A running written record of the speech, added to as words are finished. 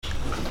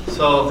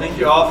So thank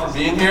you all for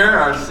being here,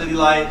 our City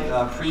Light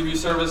preview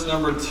service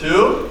number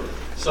 2.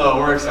 So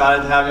we're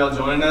excited to have y'all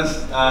joining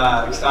us,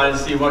 excited to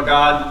see what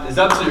God is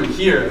up to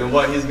here and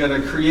what He's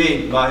going to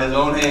create by His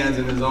own hands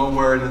and His own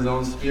word and His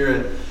own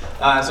Spirit.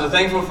 So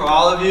thankful for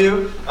all of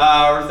you.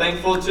 We're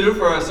thankful too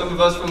for some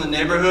of us from the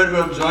neighborhood who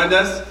have joined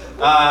us.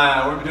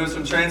 We're doing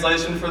some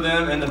translation for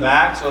them in the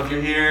back. So if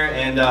you're here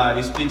and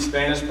you speak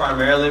Spanish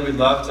primarily, we'd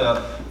love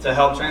to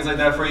help translate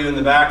that for you in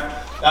the back.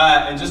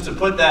 And just to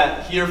put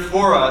that here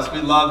for us,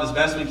 we'd love as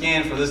best we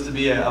can for this to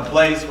be a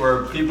place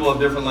where people of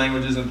different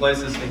languages and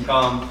places can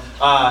come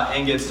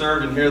and get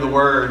served and hear the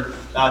word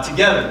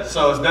together.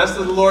 So as best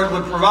as the Lord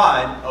would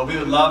provide, we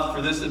would love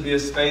for this to be a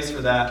space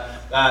for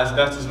that as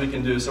best as we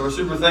can do. So we're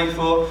super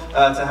thankful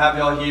to have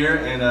y'all here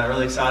and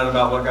really excited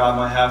about what God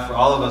might have for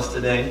all of us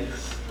today.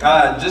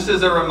 Just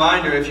as a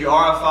reminder, if you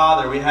are a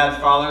father, we had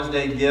Father's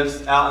Day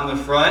gifts out in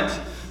the front.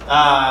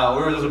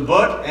 There was a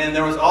book, and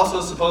there was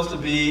also supposed to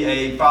be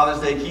a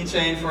Father's Day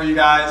keychain for you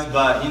guys,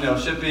 but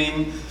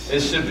shipping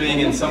is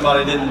shipping, and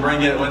somebody didn't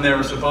bring it when they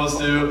were supposed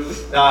to.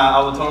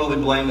 I would totally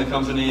blame the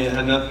company. It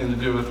had nothing to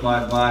do with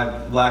my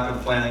lack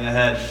of planning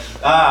ahead.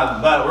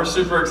 But we're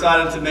super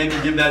excited to maybe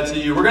give that to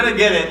you. We're going to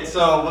get it,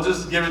 so we'll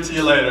just give it to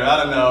you later. I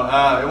don't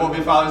know. It won't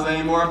be Father's Day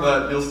anymore,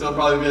 but you'll still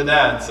probably be a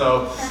dad.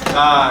 So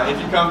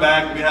if you come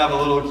back, we have a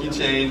little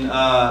keychain,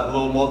 a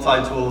little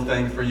multi-tool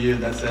thing for you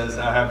that says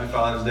Happy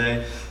Father's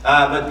Day.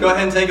 But go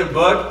ahead and take a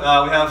book.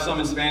 We have some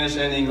in Spanish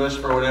and English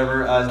for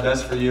whatever is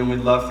best for you, and we'd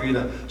love for you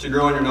to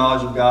grow in your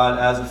knowledge of God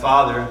as a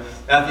father.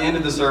 At the end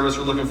of the service,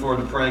 we're looking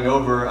forward to praying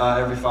over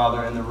every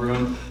father in the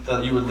room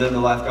that you would live the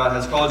life God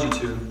has called you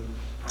to.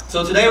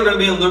 So today we're going to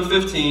be in Luke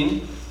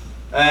 15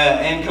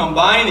 and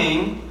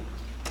combining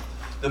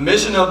the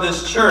mission of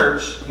this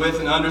church with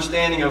an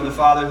understanding of the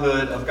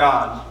fatherhood of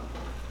God.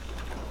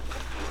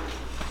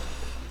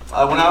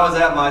 When I was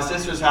at my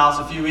sister's house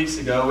a few weeks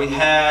ago, we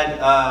had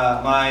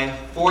my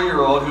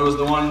 4-year-old, who was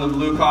the one in the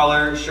blue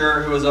collar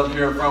shirt, who was up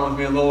here up front with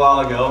me a little while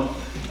ago.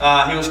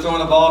 He was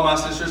throwing a ball at my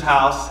sister's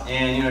house,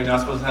 and you're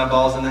not supposed to have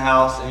balls in the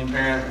house. Any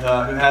parent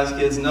who has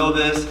kids know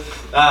this.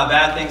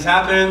 Bad things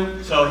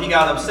happen. So he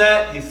got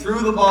upset. He threw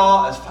the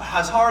ball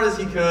as hard as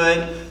he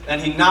could, and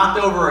he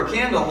knocked over a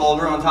candle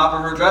holder on top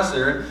of her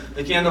dresser.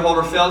 The candle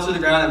holder fell to the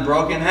ground and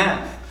broke in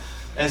half.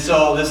 And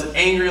so this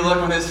angry look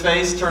on his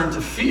face turned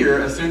to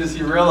fear as soon as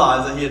he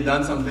realized that he had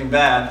done something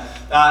bad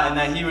and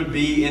that he would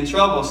be in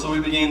trouble. So we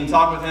began to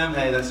talk with him.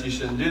 Hey, you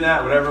shouldn't do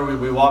that, whatever.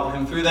 We walked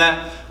him through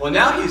that. Well,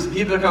 now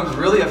he becomes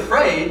really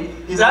afraid.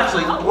 He's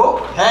actually,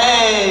 whoa,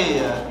 hey!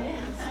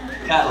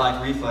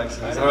 Cat-like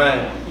reflexes, all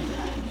right.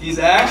 He's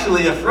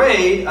actually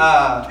afraid,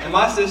 and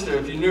my sister,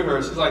 if you knew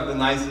her, she's like the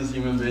nicest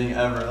human being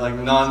ever, like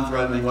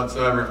non-threatening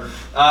whatsoever.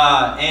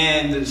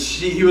 And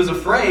he was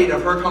afraid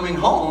of her coming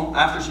home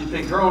after she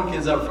picked her own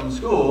kids up from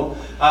school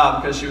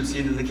because she would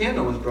see that the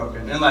candle was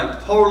broken. And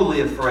like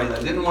totally afraid.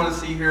 I didn't want to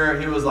see her.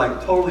 He was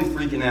like totally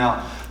freaking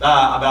out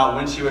about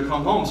when she would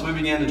come home. So we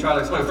began to try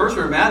to explain. First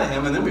we were mad at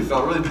him, and then we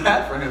felt really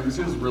bad for him because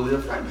he was really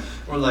afraid.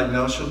 We're like,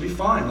 no, she'll be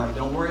fine. Like,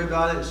 don't worry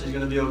about it. She's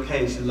going to be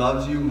okay. She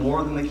loves you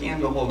more than the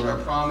candle holder,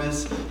 I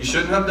promise. You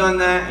shouldn't have done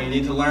that, and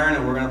you need to learn,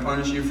 and we're going to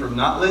punish you for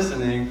not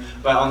listening.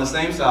 But on the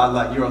same side,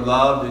 like, you are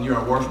loved, and you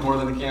are worth more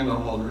than the candle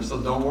holder, so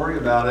don't worry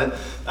about it.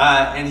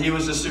 And he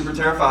was just super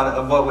terrified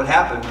of what would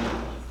happen.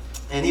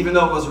 And even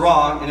though it was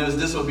wrong, and it was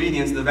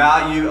disobedience, the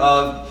value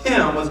of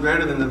him was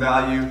greater than the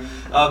value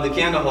of the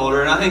candle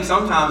holder. And I think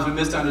sometimes we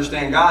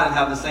misunderstand God and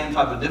have the same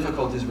type of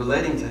difficulties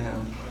relating to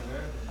Him.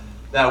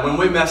 That when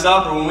we mess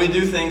up or when we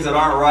do things that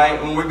aren't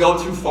right, when we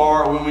go too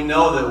far, or when we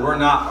know that we're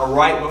not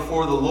right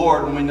before the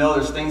Lord, when we know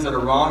there's things that are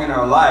wrong in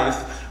our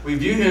life, we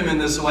view Him in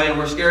this way and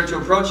we're scared to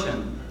approach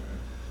Him.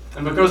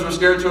 And because we're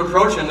scared to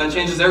approach Him, that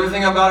changes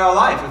everything about our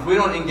life. If we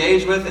don't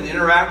engage with and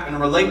interact and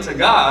relate to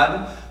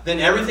God, then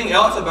everything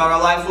else about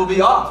our life will be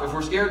off. If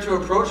we're scared to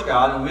approach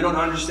God and we don't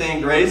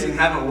understand grace and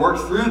haven't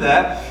worked through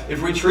that,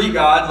 if we treat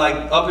God like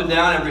up and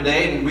down every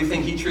day and we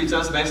think He treats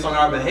us based on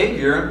our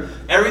behavior,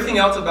 everything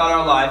else about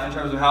our life in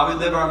terms of how we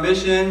live our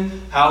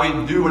mission, how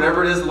we do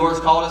whatever it is the Lord's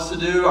called us to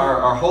do,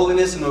 our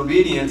holiness and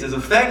obedience is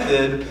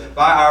affected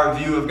by our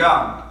view of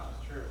God.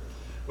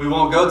 We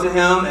won't go to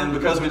Him, and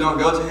because we don't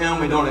go to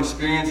Him, we don't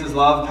experience His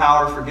love,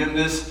 power,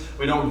 forgiveness.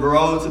 We don't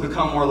grow to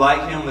become more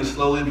like Him. We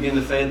slowly begin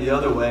to fade the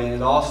other way. And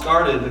it all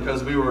started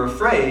because we were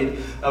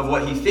afraid of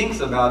what He thinks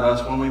about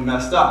us when we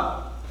messed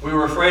up. We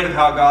were afraid of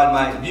how God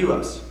might view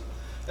us.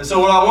 And so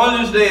what I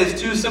want to do today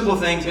is 2 simple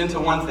things into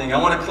one thing. I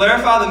want to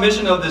clarify the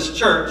mission of this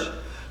church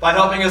by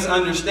helping us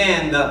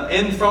understand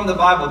from the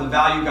Bible the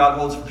value God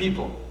holds for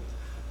people.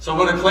 So I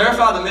want to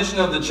clarify the mission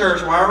of the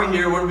church. Why are we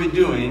here? What are we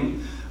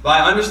doing? By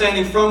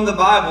understanding from the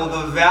Bible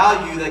the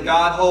value that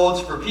God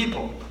holds for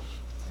people.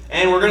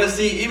 And we're going to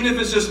see, even if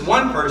it's just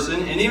one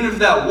person, and even if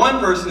that one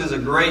person is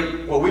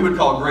what we would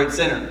call a great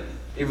sinner,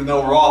 even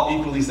though we're all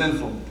equally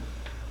sinful.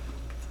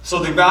 So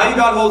the value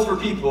God holds for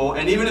people,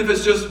 and even if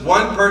it's just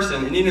one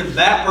person, and even if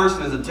that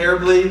person is a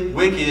terribly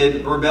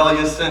wicked,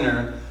 rebellious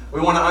sinner, we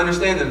want to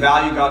understand the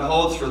value God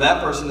holds for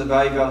that person, the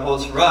value God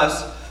holds for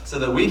us, so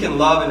that we can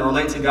love and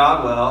relate to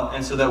God well,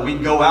 and so that we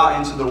go out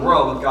into the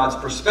world with God's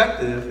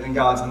perspective and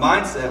God's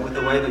mindset with the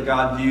way that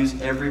God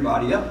views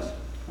everybody else.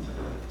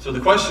 So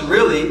the question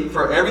really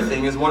for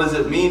everything is, what does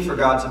it mean for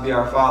God to be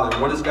our Father?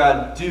 What does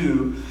God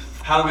do?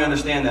 How do we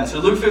understand that? So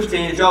Luke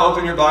 15, if y'all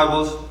open your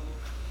Bibles,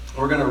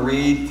 we're going to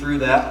read through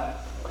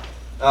that,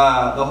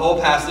 the whole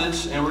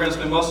passage, and we're going to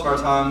spend most of our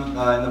time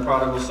in the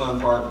prodigal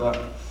son part, but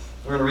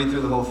we're going to read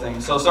through the whole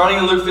thing. So starting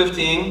in Luke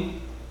 15,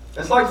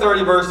 it's like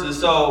 30 verses.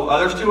 So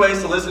there's two ways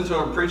to listen to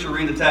a preacher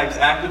read a text,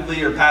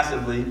 actively or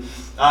passively.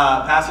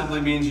 Passively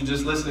means you're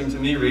just listening to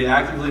me read.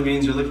 Actively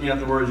means you're looking at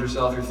the words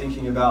yourself, you're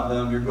thinking about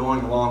them, you're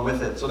going along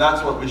with it. So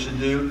that's what we should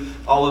do,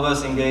 all of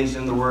us engaged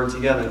in the Word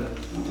together.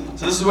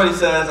 So this is what he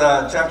says,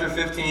 chapter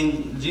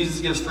 15,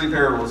 Jesus gives three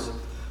parables.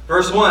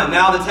 Verse 1,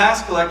 now the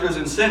tax collectors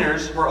and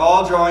sinners were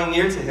all drawing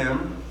near to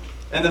him,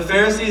 and the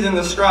Pharisees and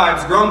the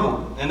scribes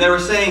grumbled, and they were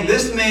saying,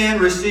 this man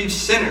receives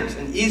sinners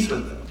and eats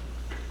with them.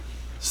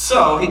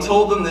 So he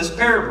told them this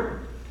parable.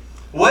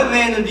 What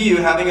man of you,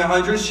 having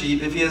 100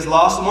 sheep, if he has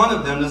lost one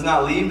of them, does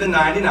not leave the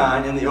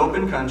 99 in the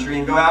open country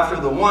and go after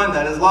the one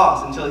that is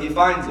lost until he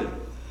finds it?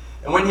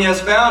 And when he has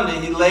found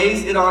it, he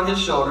lays it on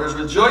his shoulders,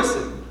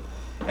 rejoicing.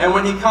 And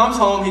when he comes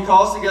home, he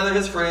calls together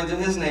his friends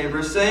and his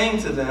neighbors,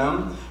 saying to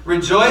them,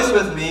 rejoice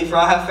with me, for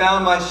I have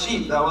found my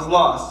sheep that was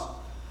lost.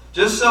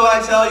 Just so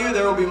I tell you,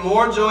 there will be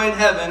more joy in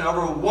heaven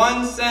over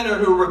one sinner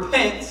who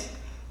repents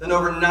than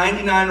over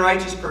 99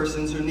 righteous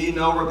persons who need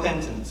no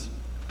repentance.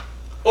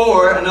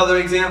 Or another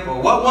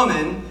example, what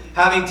woman,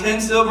 having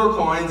 10 silver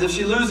coins, if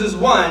she loses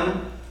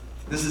one,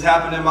 this has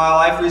happened in my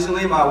life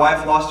recently, my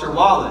wife lost her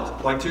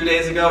wallet like 2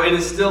 days ago. It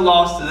is still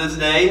lost to this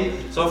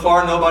day. So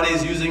far nobody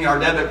is using our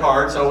debit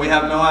card, so we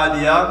have no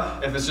idea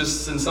if it's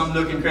just in some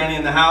nook and cranny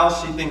in the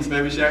house. She thinks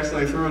maybe she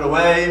accidentally threw it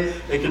away.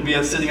 It could be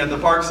sitting at the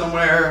park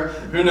somewhere.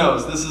 Who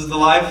knows? This is the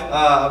life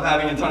of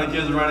having a ton of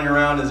kids running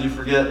around as you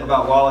forget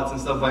about wallets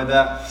and stuff like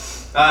that.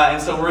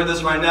 And so we're in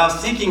this right now,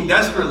 seeking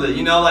desperately.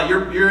 You know, like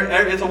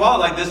it's a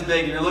wallet like this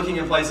big, and you're looking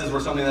in places where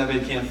something that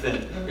big can't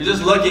fit. You're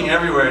just looking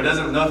everywhere.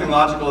 Nothing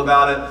logical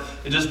about it.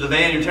 It's just the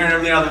van. You're turning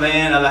everything out of the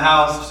van, out of the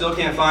house. Still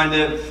can't find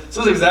it.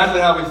 So it's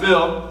exactly how we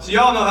feel. So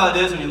y'all know how it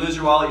is when you lose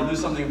your wallet, you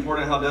lose something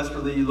important, how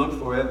desperately you look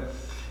for it.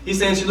 He's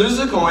saying she loses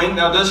a coin.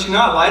 Now, does she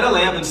not light a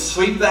lamp and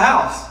sweep the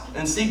house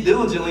and seek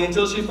diligently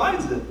until she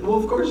finds it? Well,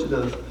 of course she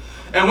does.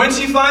 And when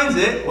she finds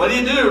it, what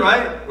do,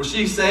 right? Well,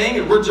 she's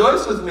saying,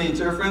 rejoice with me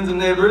to her friends and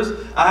neighbors.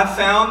 I have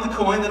found the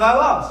coin that I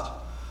lost.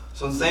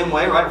 So in the same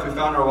way, right, if we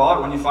found our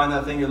wallet, when you find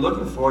that thing you're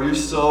looking for, you're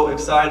so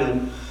excited.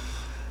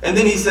 And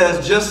then he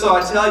says, just so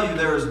I tell you,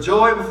 there is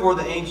joy before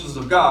the angels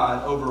of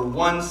God over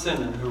one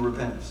sinner who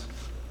repents.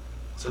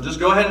 So just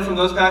go ahead and from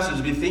those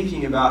passages be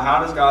thinking about, how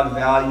does God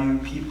value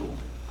people?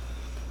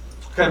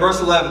 Okay,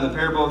 verse 11, the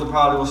parable of the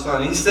prodigal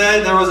son. He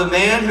said, there was a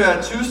man who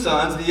had 2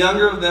 sons. The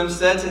younger of them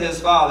said to his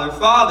father,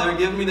 Father,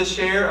 give me the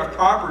share of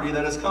property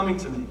that is coming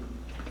to me.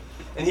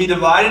 And he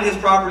divided his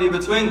property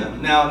between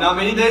them. Now, not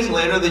many days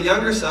later, the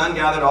younger son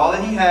gathered all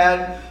that he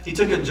had. He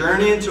took a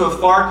journey into a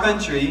far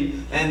country,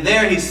 and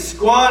there he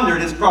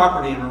squandered his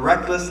property in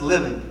reckless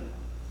living.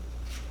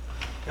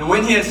 And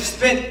when he had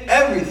spent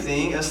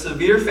everything, a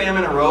severe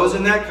famine arose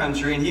in that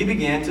country, and he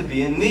began to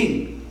be in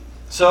need.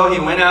 So he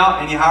went out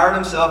and he hired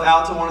himself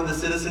out to one of the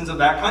citizens of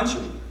that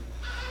country,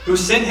 who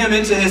sent him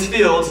into his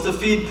fields to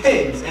feed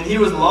pigs. And he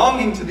was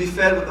longing to be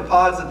fed with the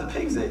pods that the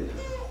pigs ate,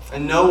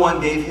 and no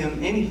one gave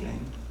him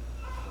anything.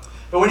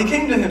 But when he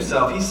came to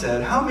himself, he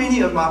said, how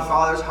many of my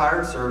father's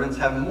hired servants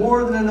have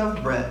more than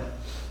enough bread,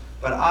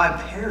 but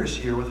I perish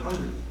here with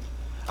hunger?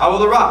 I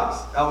will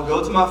arise, I will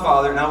go to my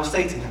father, and I will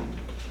say to him.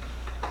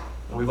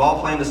 And we've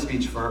all planned a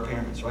speech for our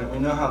parents, right? We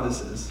know how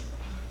this is.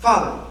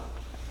 Father,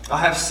 I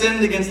have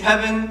sinned against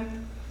heaven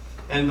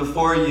and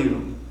before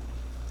you.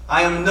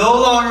 I am no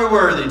longer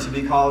worthy to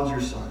be called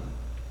your son.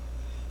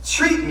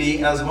 Treat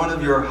me as one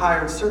of your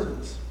hired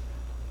servants.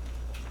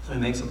 So he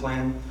makes a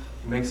plan.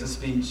 He makes a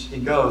speech. He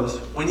goes.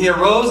 When he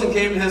arose and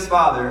came to his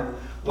father,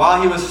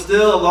 while he was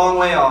still a long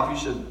way off, you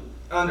should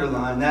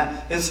underline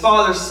that, his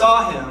father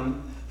saw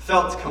him,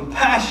 felt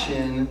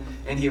compassion,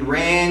 and he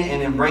ran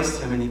and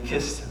embraced him and he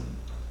kissed him.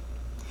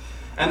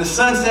 And the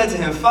son said to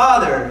him,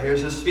 Father,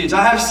 here's his speech,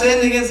 I have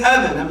sinned against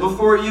heaven, and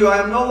before you I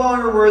am no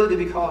longer worthy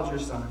to be called your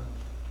son.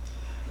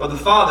 But the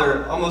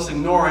father, almost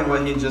ignoring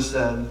what he just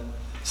said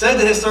to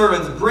his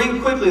servants,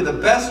 bring quickly the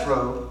best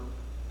robe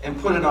and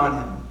put it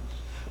on him.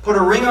 Put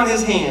a ring on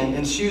his hand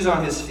and shoes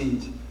on his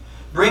feet.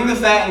 Bring the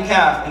fattened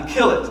calf and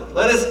kill it.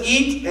 Let us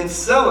eat and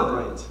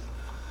celebrate.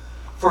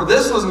 For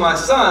this was my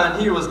son,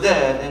 he was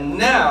dead, and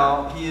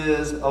now he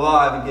is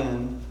alive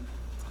again.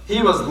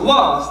 He was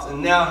lost,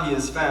 and now he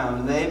is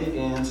found. And they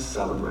began to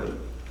celebrate.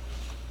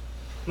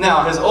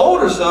 Now his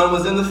older son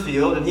was in the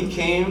field, and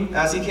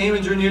as he came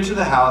and drew near to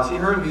the house, he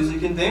heard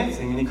music and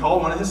dancing. And he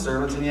called one of his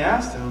servants, and he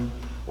asked him,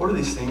 what do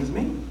these things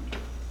mean?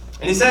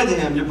 And he said to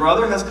him, your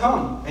brother has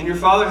come, and your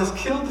father has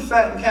killed the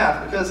fattened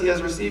calf, because he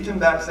has received him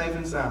back safe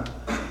and sound.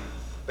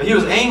 But he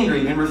was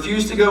angry and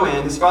refused to go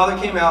in. His father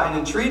came out and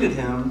entreated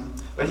him,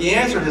 but he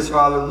answered his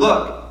father,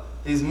 look,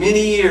 These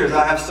many years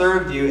I have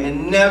served you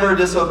and never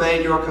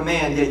disobeyed your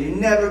command, yet you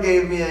never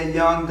gave me a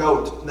young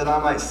goat that I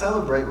might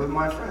celebrate with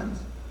my friends.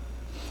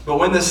 But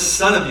when this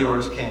son of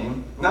yours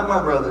came, not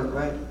my brother,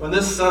 right? When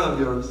this son of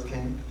yours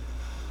came,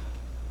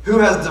 who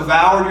has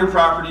devoured your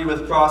property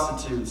with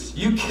prostitutes,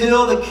 you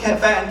killed a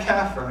fattened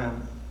calf for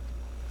him.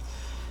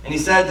 And he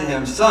said to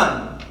him,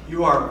 Son,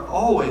 you are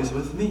always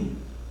with me,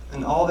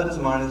 and all that is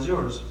mine is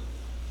yours.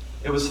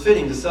 It was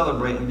fitting to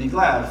celebrate and be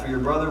glad, for your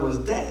brother was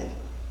dead,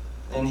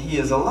 and he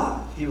is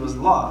alive. He was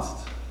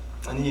lost,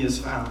 and he is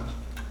found.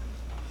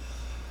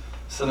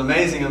 It's an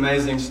amazing,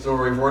 amazing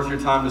story, worth your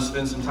time to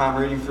spend some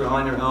time reading through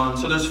on your own.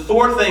 So there's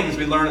 4 things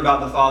we learn about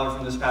the Father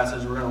from this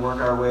passage. We're going to work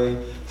our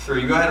way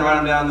through. You go ahead and write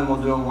them down, then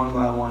we'll do them one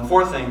by one.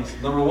 4 things.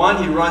 Number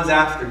 1, he runs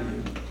after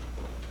you.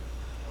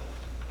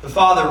 The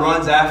Father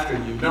runs after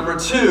you. Number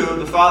 2,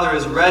 the Father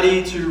is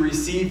ready to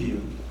receive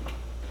you.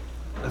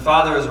 The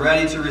Father is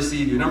ready to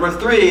receive you. Number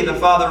 3, the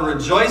Father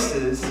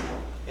rejoices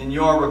in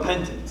your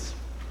repentance.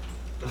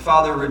 The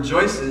Father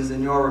rejoices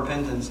in your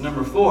repentance.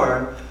 Number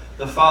 4,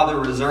 the Father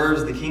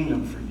reserves the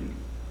kingdom for you.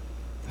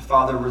 The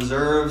Father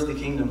reserves the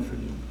kingdom for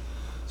you.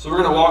 So we're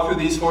going to walk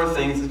through these 4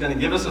 things. It's going to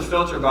give us a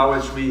filter by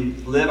which we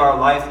live our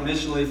life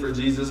missionally for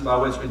Jesus, by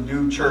which we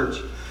do church.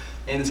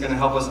 And it's going to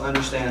help us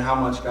understand how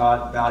much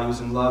God values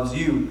and loves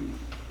you.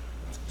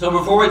 So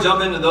before we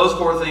jump into those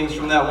 4 things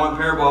from that one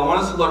parable, I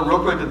want us to look real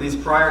quick at these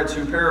prior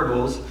 2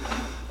 parables.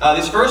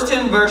 These first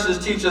 10 verses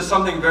teach us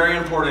something very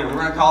important. We're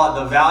going to call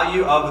it the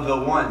value of the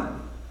one.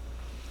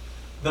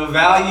 The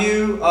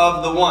value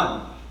of the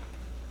one.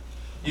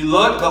 You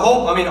look,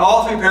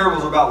 all 3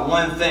 parables are about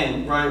one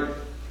thing, right?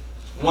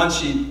 One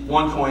sheep,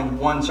 one coin,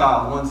 one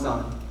child, one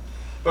son.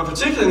 But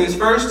particularly in these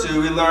first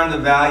 2, we learn the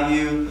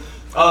value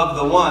of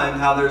the one,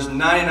 how there's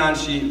 99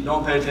 sheep,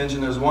 don't pay attention,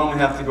 there's one we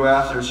have to go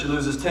after. She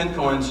loses 10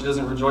 coins, she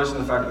doesn't rejoice in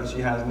the fact that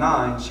she has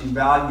 9. She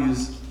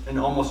values and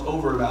almost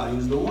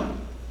overvalues the one.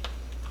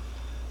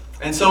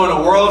 And so in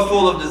a world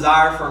full of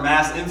desire for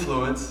mass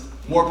influence,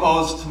 more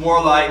posts,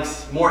 more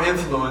likes, more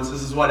influence,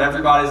 this is what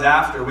everybody's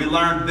after. We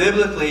learn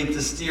biblically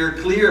to steer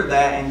clear of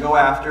that and go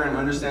after and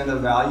understand the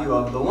value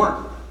of the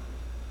one.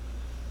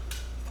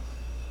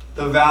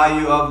 The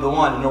value of the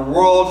one. In a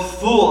world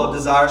full of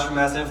desires for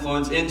mass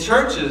influence, in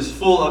churches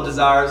full of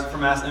desires for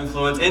mass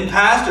influence, in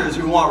pastors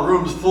who want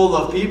rooms full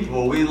of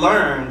people, we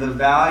learn the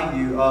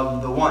value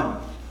of the one.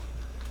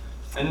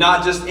 And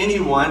not just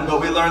anyone,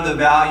 but we learn the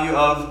value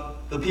of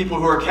the people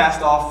who are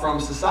cast off from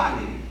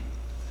society.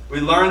 We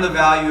learn the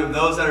value of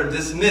those that are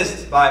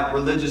dismissed by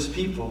religious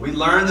people. We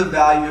learn the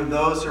value of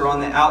those who are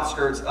on the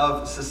outskirts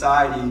of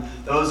society,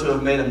 those who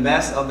have made a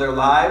mess of their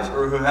lives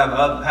or who have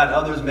had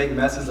others make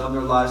messes of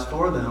their lives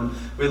for them.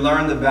 We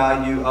learn the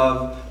value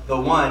of the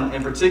one,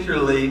 and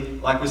particularly,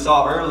 like we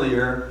saw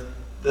earlier,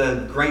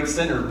 the great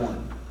sinner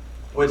one,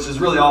 which is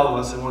really all of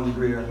us in one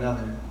degree or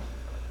another.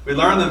 We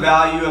learn the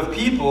value of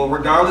people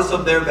regardless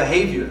of their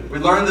behavior. We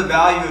learn the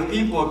value of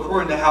people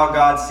according to how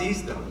God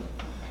sees them.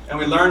 And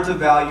we learn to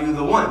value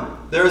the one.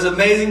 There is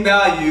amazing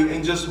value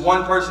in just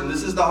one person.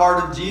 This is the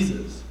heart of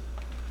Jesus.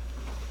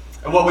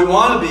 And what we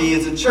want to be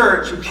is a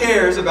church who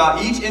cares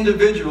about each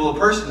individual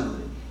personally.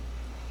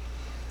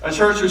 A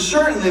church who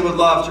certainly would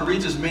love to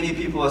reach as many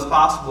people as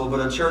possible,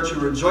 but a church who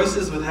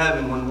rejoices with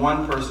heaven when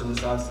one person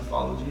decides to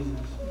follow Jesus.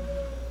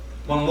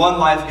 When one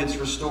life gets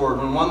restored,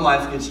 when one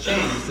life gets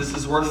changed, this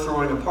is worth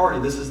throwing a party.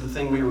 This is the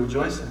thing we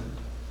rejoice in.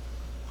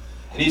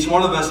 And each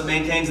one of us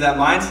maintains that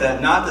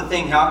mindset, not to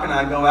think, how can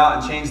I go out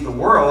and change the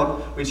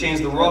world? We change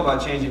the world by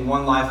changing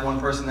one life, one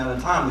person at a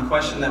time. The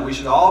question that we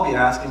should all be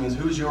asking is,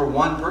 who's your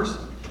one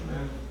person?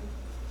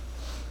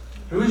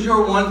 Who's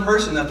your one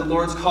person that the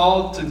Lord's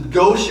called to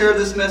go share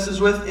this message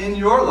with in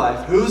your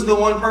life? Who's the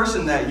one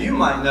person that you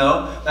might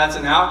know that's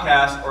an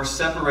outcast or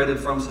separated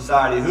from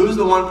society? Who's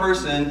the one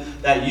person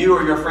that you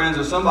or your friends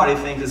or somebody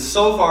think is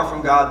so far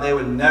from God they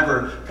would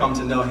never come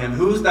to know Him?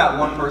 Who's that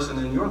one person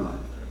in your life?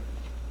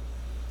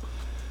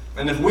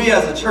 And if we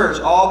as a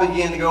church all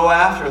begin to go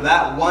after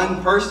that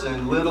one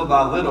person little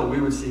by little, we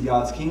would see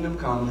God's kingdom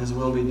come and His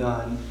will be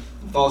done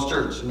in Falls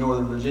Church in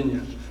Northern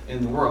Virginia,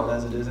 in the world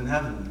as it is in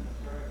heaven.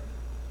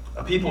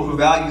 A people who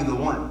value the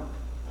one.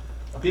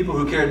 A people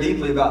who care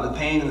deeply about the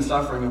pain and the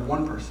suffering of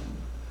one person.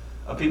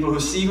 A people who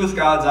see with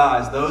God's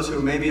eyes those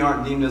who maybe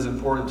aren't deemed as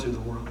important to the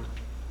world.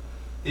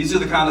 These are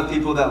the kind of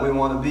people that we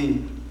want to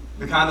be.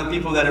 The kind of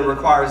people that it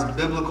requires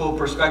biblical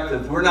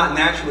perspective. We're not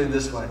naturally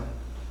this way.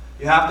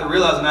 You have to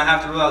realize, and I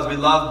have to realize, we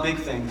love big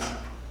things.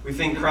 We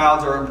think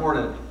crowds are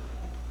important.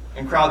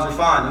 And crowds are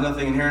fine. There's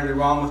nothing inherently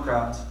wrong with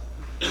crowds.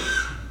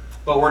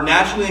 But we're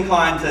naturally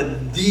inclined to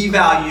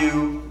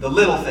devalue the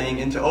little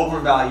thing and to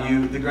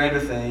overvalue the greater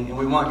thing. And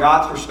we want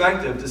God's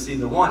perspective to see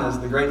the one as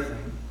the great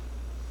thing.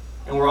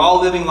 And we're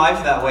all living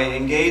life that way,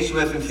 engaged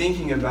with and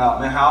thinking about,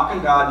 man, how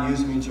can God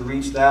use me to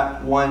reach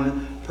that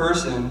one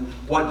person?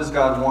 What does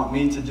God want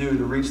me to do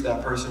to reach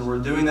that person? We're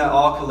doing that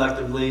all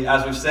collectively.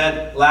 As we've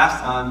said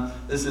last time,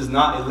 this is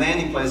not a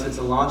landing place, it's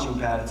a launching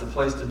pad. It's a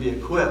place to be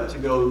equipped to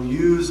go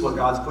use what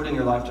God's put in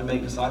your life to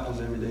make disciples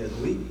every day of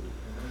the week.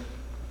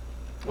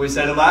 We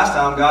said it last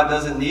time, God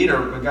doesn't need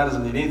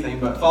anything,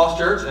 but Falls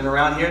Church and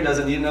around here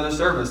doesn't need another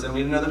service. They don't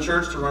need another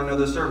church to run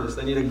another service.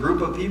 They need a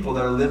group of people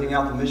that are living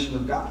out the mission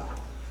of God.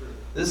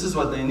 This is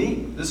what they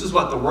need. This is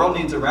what the world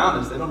needs around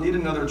us. They don't need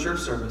another church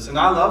service. And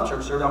I love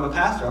church service. I'm a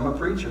pastor. I'm a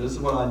preacher. This is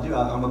what I do.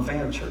 I'm a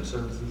fan of church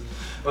services.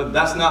 But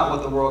that's not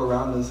what the world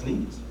around us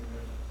needs.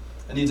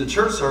 It needs a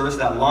church service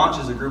that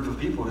launches a group of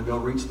people to go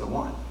reach the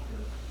one.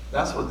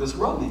 That's what this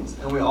world needs.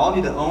 And we all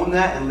need to own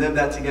that and live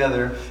that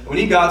together. We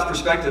need God's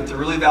perspective to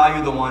really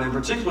value the one, and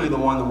particularly the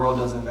one the world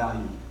doesn't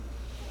value.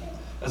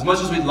 As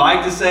much as we'd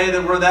like to say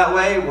that we're that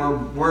way,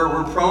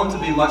 we're prone to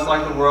be much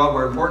like the world,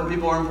 where important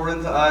people are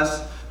important to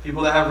us.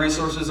 People that have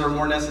resources are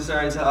more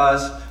necessary to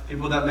us.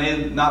 People that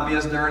may not be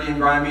as dirty and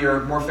grimy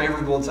are more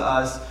favorable to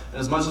us. And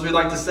as much as we'd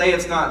like to say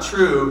it's not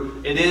true,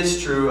 it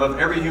is true of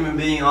every human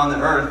being on the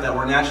earth that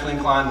we're naturally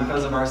inclined,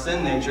 because of our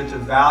sin nature, to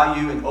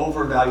value and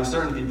overvalue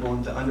certain people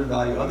and to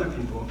undervalue other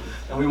people.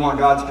 And we want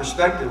God's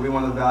perspective. We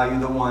want to value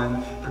the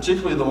one,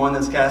 particularly the one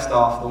that's cast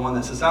off, the one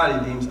that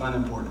society deems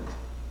unimportant.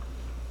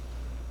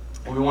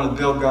 And we want to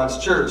build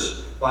God's church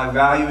by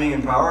valuing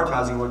and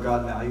prioritizing what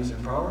God values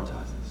and prioritizes.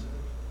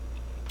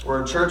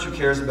 We're a church who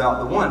cares about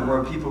the one. We're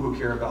a people who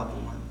care about the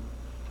one.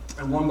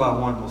 And one by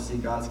one, we'll see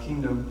God's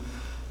kingdom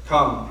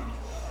come.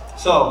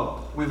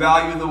 So, we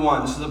value the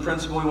one. This is a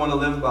principle we want to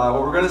live by.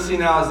 What we're going to see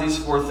now is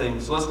these 4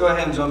 things. So let's go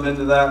ahead and jump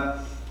into that.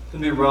 It's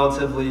going to be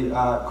relatively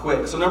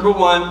quick. So number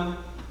 1,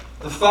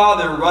 the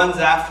Father runs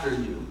after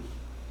you.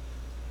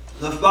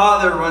 The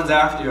Father runs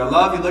after you. I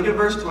love you. Look at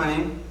verse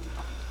 20.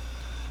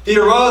 He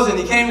arose and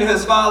he came to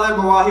his father,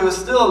 but while he was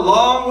still a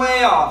long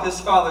way off, his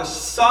father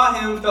saw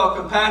him, felt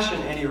compassion,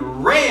 and he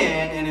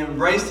ran and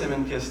embraced him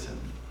and kissed him.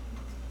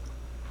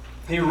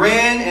 He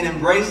ran and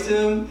embraced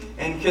him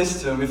and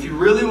kissed him. If you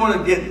really want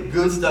to get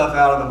good stuff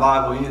out of the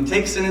Bible, you need to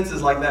take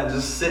sentences like that and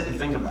just sit and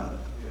think about it.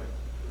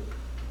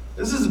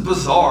 This is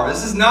bizarre.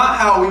 This is not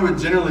how we would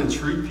generally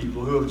treat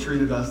people who have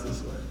treated us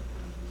this way.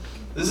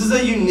 This is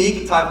a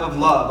unique type of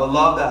love, a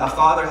love that a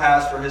father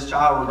has for his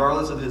child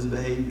regardless of his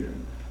behavior.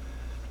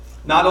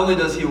 Not only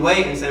does he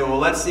wait and say, well,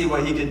 let's see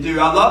what he can do.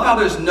 I love how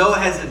there's no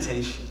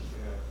hesitation.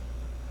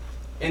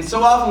 And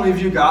so often we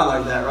view God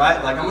like that,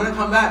 right? Like, I'm going to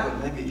come back, but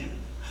maybe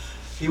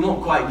he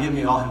won't quite give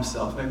me all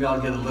himself. Maybe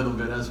I'll get a little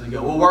bit as we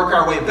go. We'll work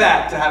our way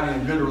back to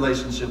having a good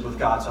relationship with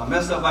God. So I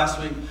messed up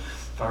last week.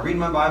 If I read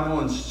my Bible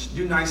and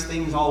do nice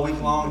things all week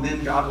long,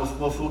 then God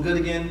will feel good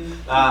again.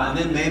 And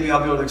then maybe I'll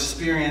be able to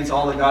experience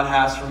all that God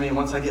has for me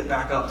once I get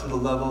back up to the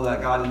level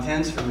that God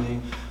intends for me.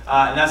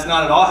 And that's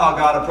not at all how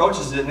God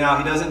approaches it. Now,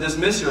 he doesn't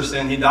dismiss your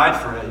sin. He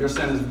died for it. Your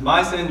sin is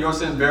my sin, your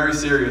sin, very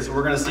serious. So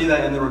we're going to see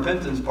that in the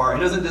repentance part.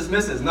 He doesn't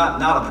dismiss it. It's not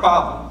a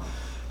problem.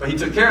 But he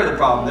took care of the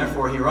problem.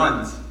 Therefore, he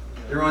runs.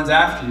 He runs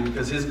after you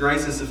because his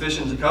grace is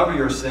sufficient to cover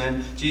your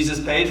sin.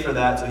 Jesus paid for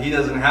that, so he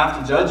doesn't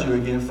have to judge you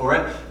again for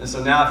it. And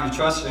so now if you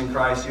trust in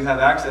Christ, you have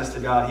access to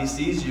God. He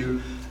sees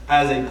you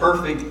as a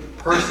perfect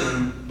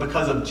person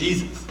because of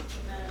Jesus.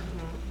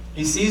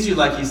 He sees you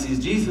like he sees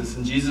Jesus,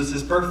 and Jesus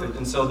is perfect.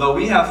 And so though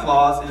we have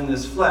flaws in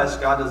this flesh,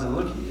 God doesn't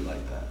look at you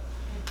like that.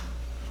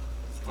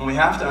 And we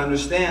have to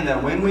understand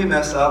that when we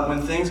mess up,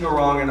 when things go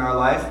wrong in our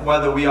life,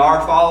 whether we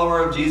are a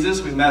follower of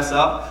Jesus, we mess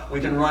up,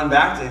 we can run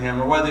back to him.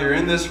 Or whether you're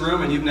in this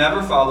room and you've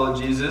never followed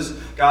Jesus,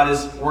 God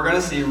is, we're going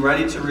to see,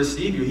 ready to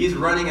receive you. He's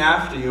running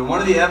after you. And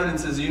one of the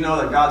evidences you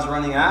know that God's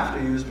running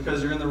after you is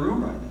because you're in the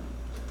room right now.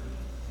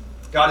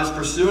 God is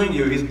pursuing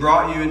you. He's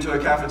brought you into a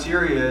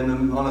cafeteria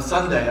on a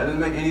Sunday. That doesn't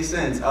make any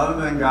sense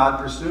other than God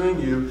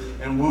pursuing you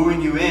and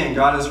wooing you in.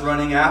 God is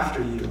running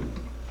after you.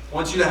 I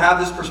want you to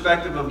have this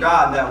perspective of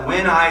God that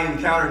when I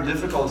encounter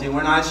difficulty,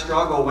 when I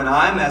struggle, when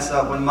I mess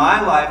up, when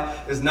my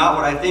life is not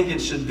what I think it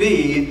should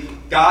be,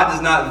 God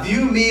does not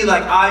view me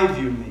like I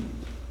view me.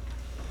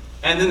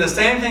 And then the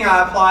same thing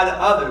I apply to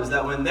others,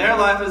 that when their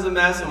life is a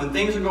mess and when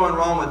things are going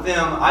wrong with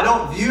them, I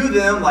don't view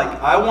them like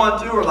I want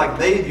to or like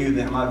they view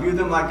them. I view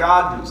them like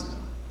God views them.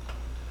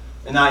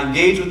 And I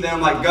engage with them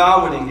like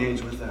God would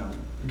engage with them.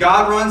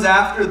 God runs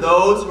after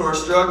those who are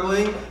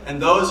struggling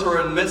and those who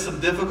are in the midst of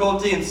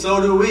difficulty, and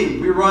so do we.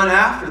 We run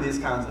after these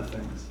kinds of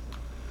things.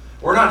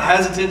 We're not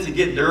hesitant to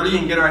get dirty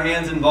and get our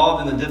hands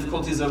involved in the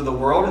difficulties of the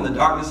world, in the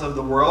darkness of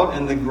the world,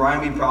 and the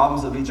grimy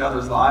problems of each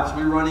other's lives.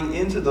 We're running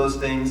into those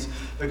things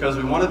because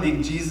we want to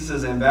be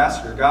Jesus'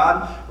 ambassador.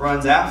 God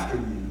runs after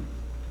you.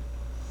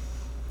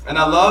 And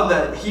I love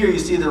that here you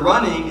see the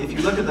running, if you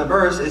look at the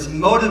verse, is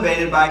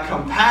motivated by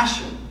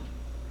compassion.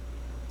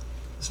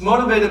 It's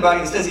motivated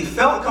by, it says he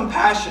felt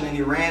compassion and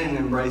he ran and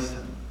embraced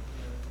him.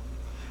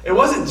 It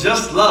wasn't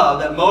just love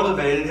that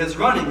motivated his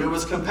running, it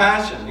was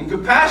compassion. And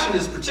compassion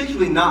is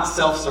particularly not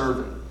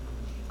self-serving.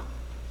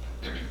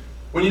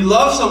 When you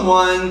love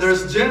someone,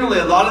 there's generally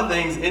a lot of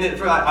things in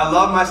it. I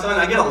love my son,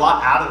 I get a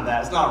lot out of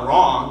that. It's not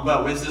wrong,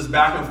 but it's this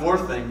back and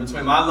forth thing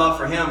between my love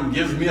for him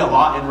gives me a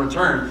lot in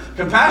return.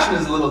 Compassion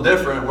is a little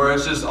different where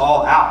it's just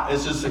all out.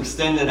 It's just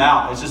extended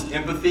out. It's just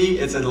empathy.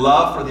 It's a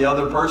love for the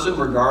other person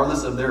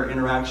regardless of their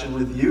interaction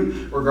with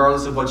you,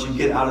 regardless of what you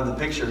get out of the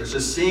picture. It's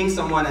just seeing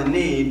someone in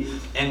need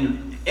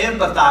and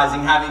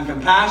empathizing, having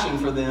compassion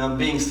for them,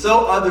 being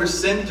so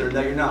other-centered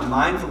that you're not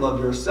mindful of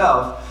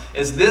yourself,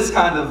 is this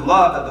kind of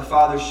love that the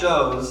Father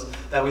shows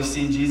that we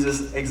see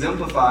Jesus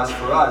exemplifies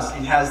for us.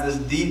 He has this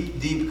deep,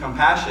 deep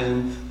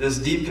compassion, this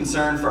deep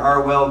concern for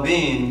our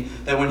well-being,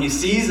 that when he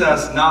sees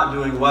us not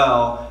doing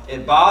well,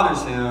 it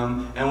bothers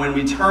him, and when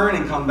we turn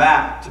and come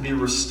back to be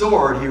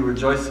restored, he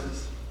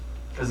rejoices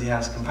because he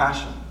has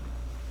compassion,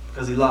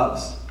 because he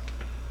loves.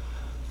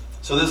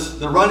 So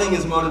the running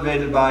is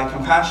motivated by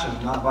compassion,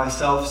 not by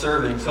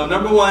self-serving. So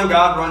number one,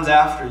 God runs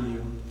after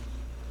you.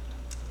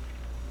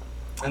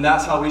 And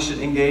that's how we should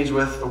engage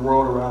with the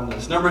world around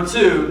us. Number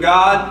two,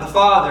 God the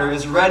Father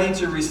is ready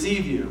to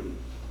receive you.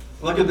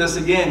 Look at this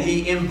again.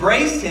 He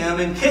embraced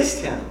him and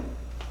kissed him.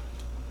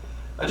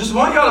 I just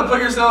want y'all to put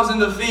yourselves in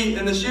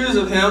the shoes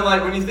of him,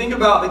 like when you think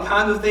about the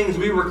kind of things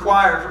we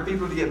require for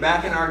people to get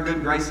back in our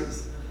good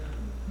graces.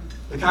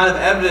 The kind of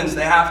evidence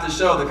they have to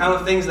show, the kind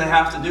of things they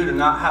have to do to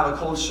not have a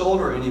cold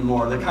shoulder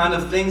anymore, the kind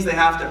of things they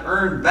have to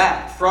earn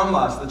back from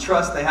us, the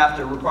trust they have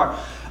to require.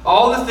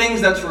 All the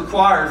things that's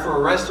required for a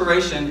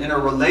restoration in a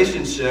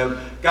relationship,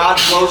 God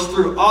flows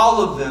through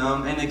all of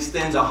them and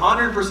extends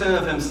 100%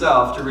 of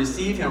himself to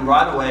receive him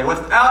right away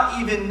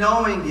without even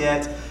knowing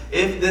yet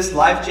if this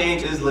life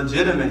change is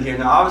legitimate here.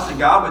 Now, obviously,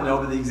 God would know,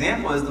 but the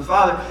example is the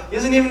Father. He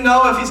doesn't even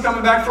know if he's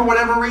coming back for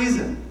whatever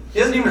reason. He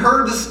hasn't even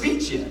heard the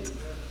speech yet.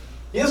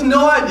 He has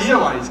no idea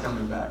why he's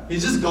coming back.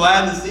 He's just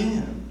glad to see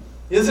him.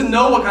 He doesn't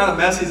know what kind of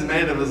mess he's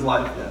made of his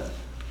life yet.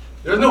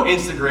 There's no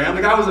Instagram.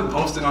 The guy wasn't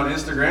posting on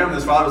Instagram, and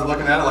his father was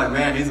looking at it like,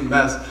 man, he's a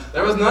mess.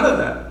 There was none of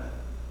that.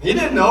 He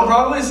didn't know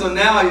probably, so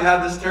now you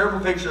have this terrible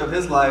picture of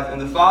his life, and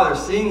the Father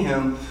seeing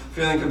him,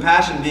 feeling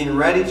compassion, being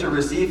ready to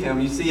receive him.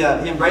 You see, he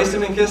embraced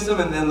him and kissed him,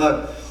 and then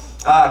look,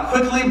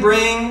 quickly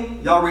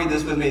bring, y'all read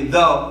this with me,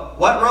 the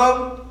what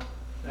robe?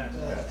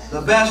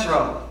 The best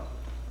robe.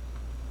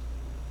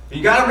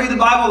 You got to read the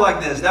Bible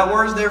like this. That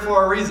word's there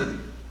for a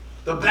reason.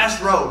 The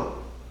best robe.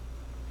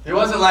 He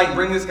wasn't like,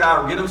 bring this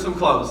guy or get him some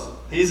clothes.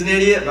 He's an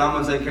idiot, but I'm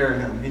going to take care of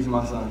him. He's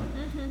my son.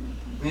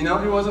 You know,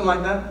 he wasn't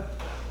like that.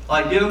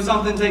 Like, get him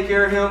something, take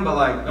care of him, but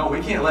like, no, we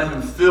can't let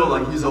him feel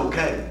like he's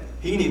okay.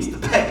 He needs to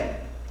pay.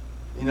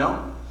 You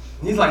know?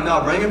 And he's like,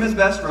 no, bring him his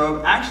best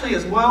robe. Actually,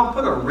 as well,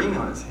 put a ring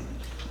on his hand.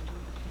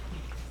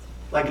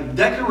 Like,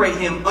 decorate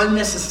him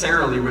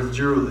unnecessarily with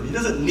jewelry. He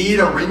doesn't need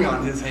a ring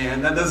on his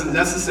hand. That isn't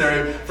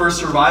necessary for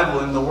survival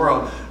in the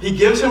world. He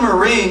gives him a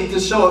ring to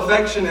show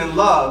affection and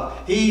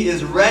love. He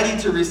is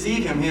ready to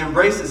receive him. He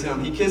embraces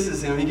him. He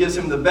kisses him. He gives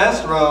him the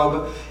best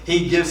robe.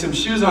 He gives him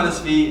shoes on his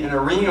feet and a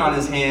ring on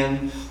his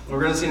hand.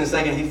 We're going to see in a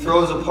second. He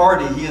throws a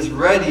party. He is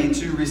ready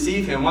to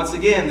receive him. Once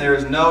again, there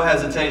is no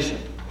hesitation.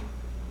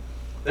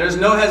 There's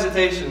no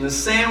hesitation. The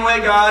same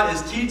way God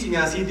is teaching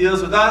us, he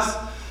deals with us.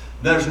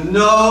 There's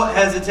no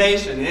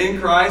hesitation.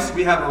 In Christ,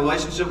 we have a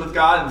relationship with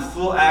God and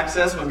full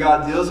access when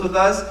God deals with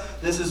us.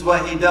 This is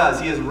what he does.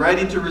 He is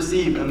ready to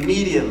receive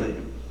immediately.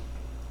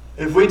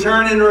 If we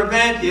turn and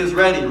repent, he is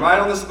ready, right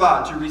on the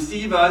spot, to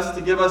receive us,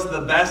 to give us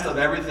the best of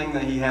everything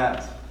that he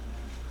has.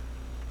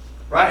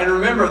 Right? And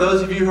remember,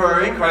 those of you who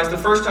are in Christ, the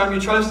first time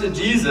you trusted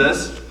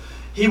Jesus,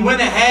 he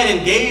went ahead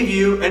and gave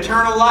you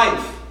eternal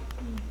life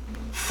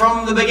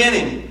from the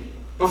beginning,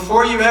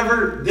 before you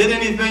ever did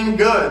anything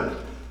good,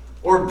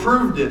 or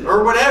proved it,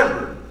 or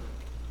whatever.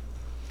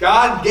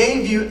 God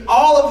gave you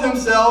all of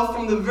himself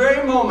from the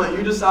very moment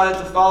you decided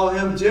to follow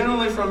him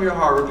genuinely from your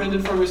heart,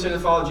 repented from your sin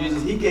and followed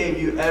Jesus. He gave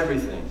you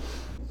everything.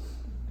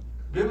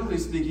 Biblically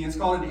speaking, it's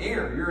called an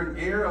heir. You're an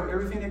heir of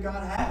everything that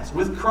God has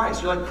with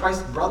Christ. You're like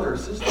Christ's brother or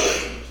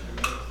sister.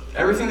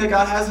 Everything that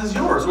God has is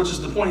yours, which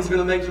is the point he's going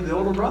to make to the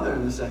older brother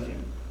in a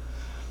second.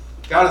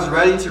 God is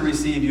ready to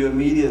receive you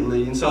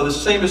immediately. And so the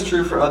same is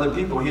true for other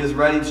people. He is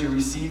ready to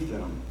receive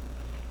them.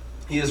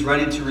 He is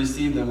ready to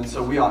receive them, and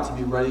so we ought to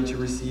be ready to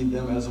receive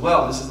them as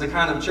well. This is the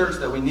kind of church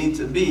that we need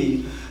to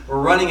be.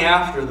 We're running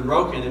after the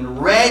broken and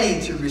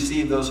ready to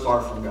receive those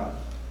far from God.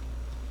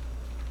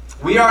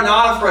 We are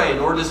not afraid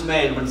or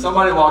dismayed when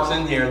somebody walks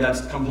in here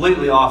that's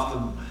completely off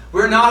the...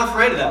 We're not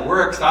afraid of that.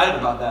 We're excited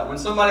about that. When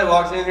somebody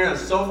walks in here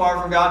that's so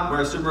far from God,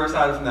 we're super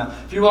excited from that.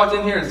 If you walked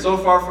in here and so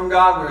far from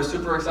God, we're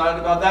super excited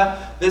about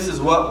that. This is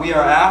what we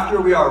are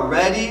after. We are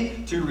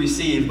ready to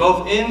receive.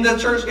 Both in the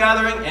church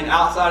gathering and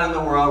outside in the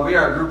world, we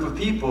are a group of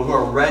people who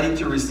are ready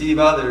to receive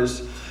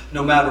others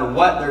no matter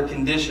what their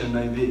condition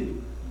may be.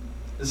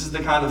 This is the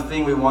kind of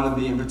thing we want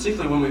to be, and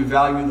particularly when we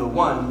value the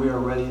one, we are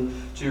ready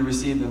to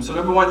receive them. So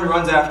number one, he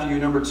runs after you.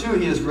 Number two,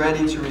 he is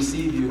ready to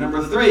receive you.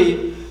 Number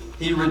three,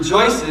 he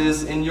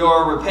rejoices in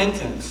your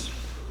repentance.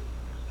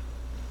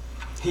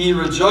 He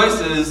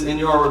rejoices in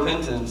your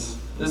repentance.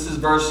 This is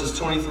verses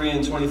 23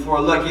 and 24.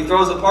 Look, he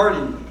throws a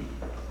party.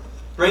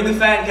 Bring the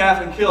fattened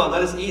calf and kill it.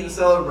 Let us eat and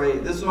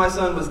celebrate. This is my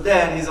son was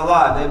dead, he's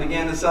alive. They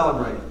began to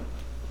celebrate.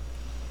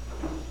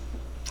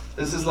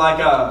 This is like,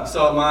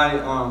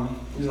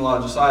 using a lot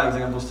of Josiah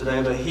examples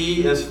today, but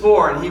he is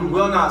 4 and he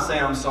will not say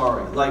I'm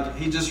sorry. Like,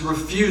 he just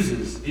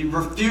refuses. He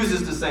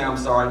refuses to say I'm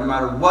sorry no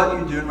matter what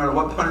you do, no matter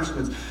what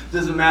punishments. It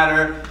doesn't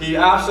matter. He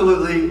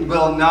absolutely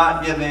will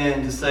not give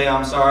in to say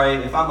I'm sorry.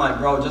 If I'm like,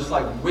 bro, just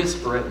like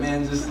whisper it,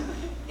 man, just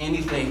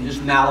anything,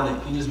 just mouth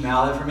it. Can you just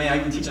mouth it for me? I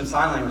can teach him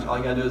sign language. All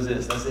you gotta do is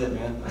this. That's it,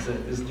 man. That's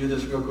it. Just do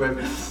this real quick.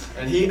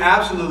 And he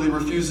absolutely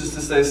refuses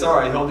to say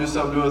sorry. He'll do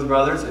something to his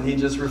brothers, and he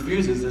just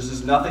refuses. There's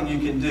just nothing you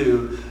can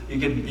do. You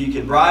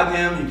could bribe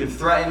him. You could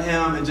threaten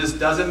him. It just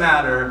doesn't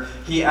matter.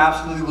 He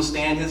absolutely will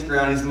stand his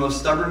ground. He's the most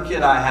stubborn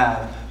kid I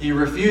have. He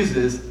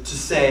refuses to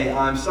say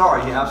I'm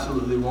sorry. He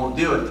absolutely won't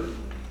do it.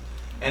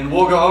 And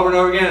we'll go over and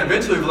over again.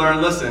 Eventually we've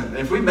learned, listen,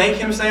 if we make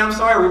him say I'm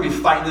sorry, we'll be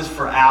fighting this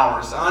for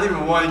hours. So I don't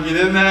even want to get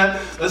in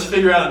that. Let's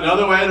figure out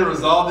another way to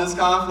resolve this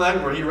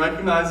conflict where he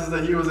recognizes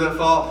that he was at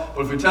fault.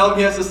 But if we tell him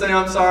he has to say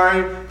I'm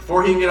sorry,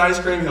 before he can get ice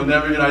cream, he'll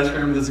never get ice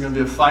cream. This is going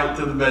to be a fight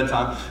till the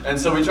bedtime. And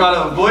so we try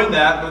to avoid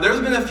that. But there's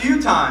been a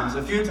few times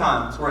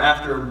where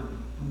after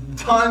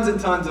tons and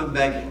tons of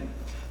begging,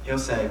 he'll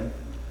say,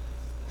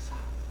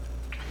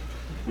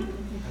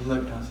 and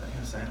look,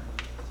 he'll say,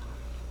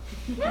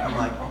 I'm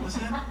like, what was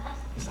that?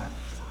 He's like,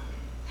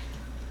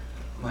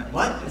 I'm like,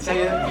 what?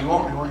 Say it. He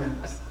won't get it.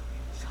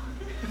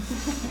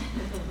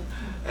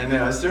 And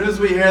then as soon as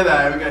we hear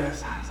that, we go,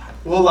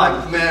 we're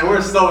like, man,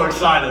 we're so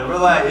excited. We're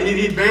like,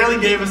 he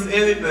barely gave us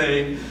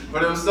anything,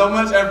 but it was so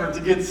much effort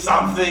to get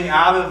something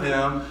out of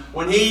him.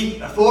 When he,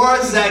 for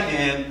a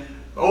second,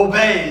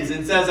 obeys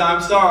and says,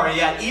 I'm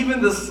sorry, at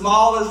even the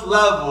smallest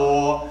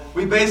level,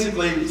 we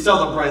basically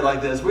celebrate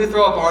like this. We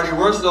throw a party,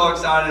 we're so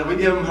excited, we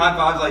give him high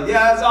fives like,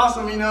 yeah, it's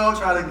awesome,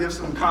 try to give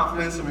some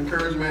confidence, some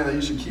encouragement that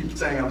you should keep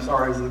saying I'm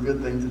sorry is a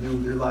good thing to do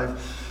with your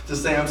life. To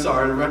say I'm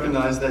sorry, to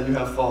recognize that you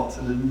have faults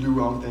and that you do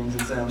wrong things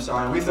and say I'm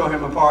sorry. And we throw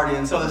him a party.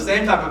 And so the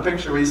same type of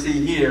picture we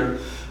see here,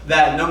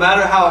 that no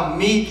matter how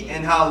meek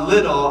and how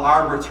little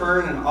our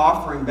return and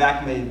offering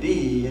back may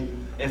be,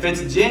 if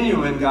it's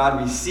genuine,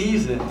 God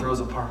receives it and throws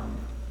a party.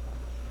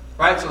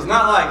 Right? So it's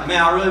not like,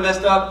 man, I really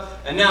messed up,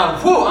 and now,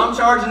 I'm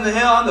charging the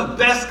hell. I'm the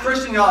best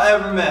Christian y'all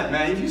ever met,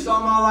 man. If you saw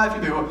my life,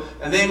 you do.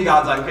 And then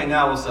God's like, okay,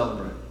 now we'll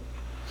celebrate.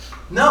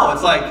 No,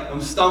 it's like I'm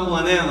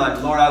stumbling in,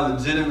 like, Lord, I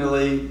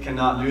legitimately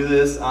cannot do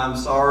this. I'm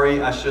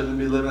sorry. I shouldn't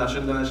be living. I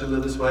shouldn't have done. I should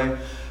live this way.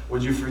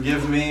 Would you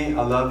forgive me?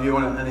 I love you.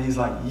 And he's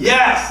like,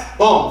 yes!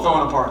 Boom,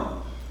 throwing a party.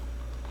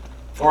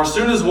 Or as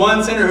soon as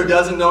one sinner who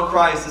doesn't know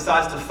Christ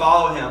decides to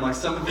follow him, like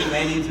some of you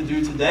may need to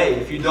do today.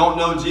 If you don't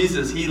know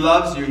Jesus, he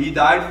loves you. He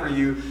died for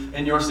you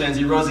in your sins.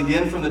 He rose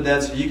again from the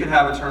dead so you could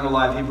have eternal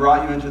life. He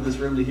brought you into this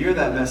room to hear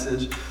that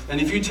message.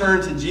 And if you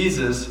turn to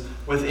Jesus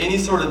with any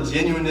sort of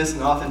genuineness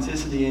and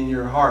authenticity in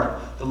your heart,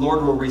 the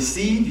Lord will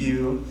receive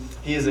you.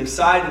 He is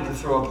excited to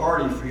throw a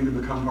party for you to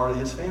become part of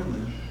his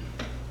family.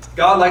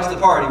 God likes to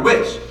party,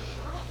 which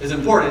is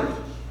important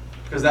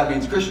because that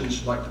means Christians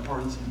should like to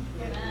party too.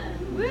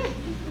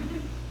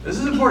 This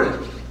is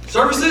important.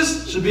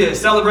 Services should be a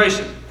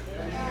celebration.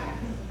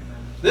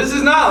 This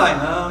is not like,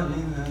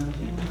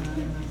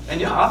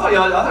 and I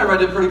thought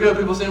everybody did pretty good.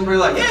 People seem pretty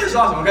like, yeah, this is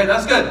awesome. Okay,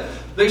 that's good.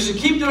 They should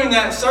keep doing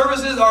that.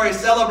 Services are a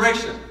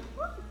celebration.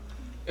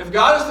 If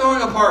God is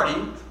throwing a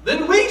party,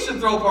 then we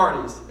should throw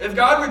parties. If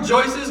God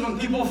rejoices when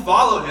people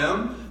follow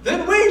him,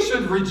 then we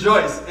should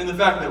rejoice in the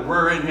fact that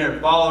we're in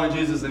here following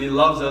Jesus and he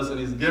loves us and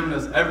he's given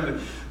us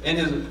everything.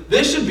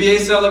 This should be a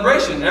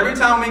celebration. Every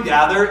time we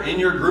gather in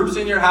your groups,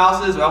 in your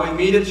houses, while we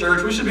meet at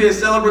church, we should be a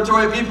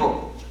celebratory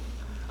people.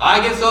 I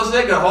get so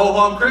sick of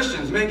ho-hum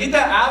Christians. Man, get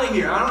that out of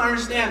here. I don't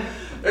understand.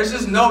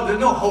 There's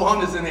no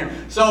ho-humness in here.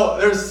 So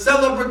there's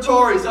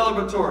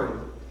celebratory.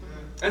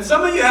 And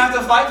some of you have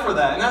to fight for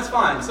that, and that's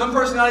fine. Some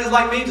personalities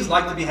like me just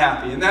like to be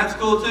happy, and that's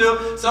cool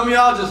too. Some of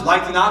y'all just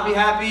like to not be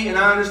happy, and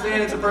I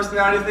understand it's a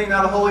personality thing,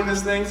 not a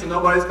holiness thing, so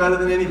nobody's better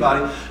than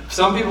anybody.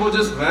 Some people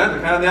just, they're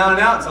kind of down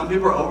and out. Some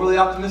people are overly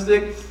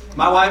optimistic.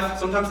 My wife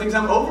sometimes thinks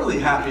I'm overly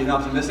happy and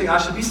optimistic. I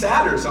should be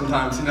sadder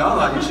sometimes,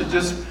 like you should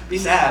just be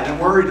sad and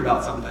worried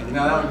about something.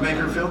 That would make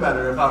her feel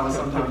better if I was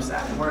sometimes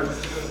sad and worried.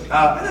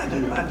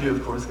 And I do,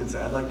 of course, get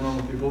sad like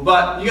normal people.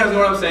 But you guys know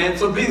what I'm saying.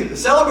 So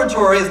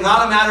celebratory is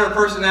not a matter of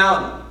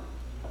personality.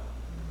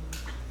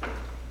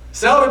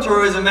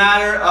 Celebratory is a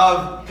matter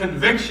of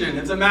conviction.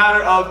 It's a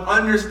matter of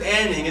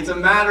understanding. It's a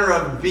matter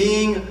of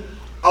being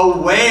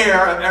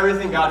aware of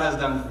everything God has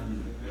done for you.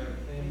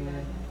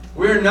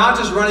 We're not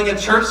just running a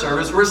church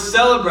service. We're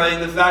celebrating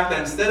the fact that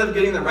instead of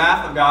getting the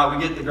wrath of God,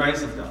 we get the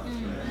grace of God.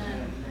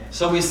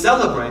 So we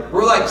celebrate.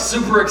 We're like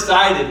super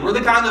excited. We're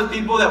the kind of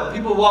people that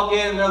people walk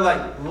in and they're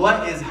like,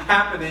 what is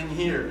happening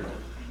here?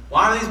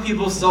 Why are these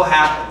people so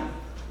happy?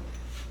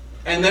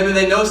 And maybe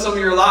they know some of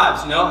your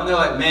lives, and they're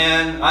like,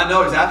 man, I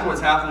know exactly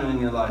what's happening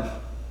in your life.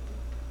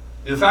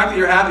 The fact that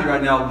you're happy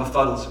right now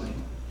befuddles me.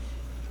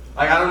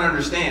 Like, I don't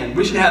understand.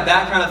 We should have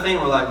that kind of thing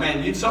where like,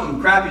 man,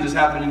 something crappy just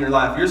happened in your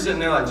life. You're sitting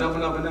there like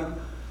jumping up and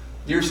down.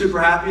 You're super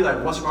happy,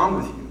 like, what's wrong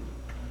with you?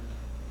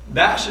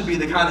 That should be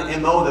the kind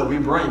of MO that we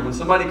bring. When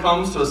somebody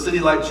comes to a City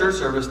Light church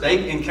service,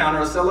 they encounter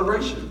a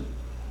celebration.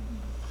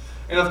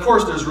 And of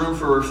course, there's room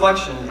for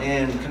reflection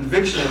and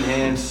conviction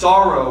and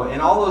sorrow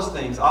and all those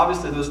things.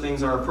 Obviously, those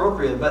things are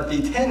appropriate, but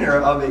the tenor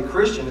of a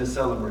Christian is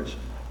celebration.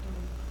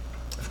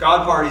 If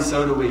God parties,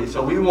 so do we.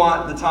 So we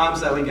want the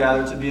times that we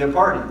gather to be a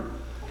party.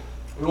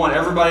 We want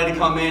everybody to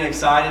come in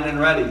excited and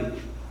ready,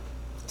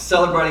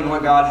 celebrating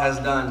what God has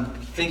done,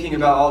 thinking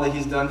about all that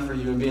He's done for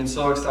you, and being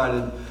so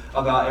excited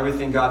about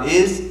everything God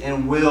is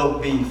and will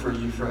be for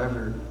you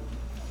forever.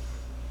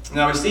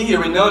 Now we see here,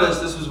 we notice,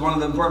 this was one of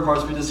the important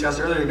parts we discussed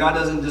earlier, God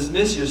doesn't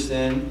dismiss your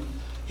sin.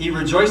 He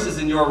rejoices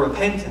in your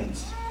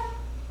repentance.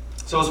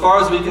 So as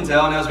far as we can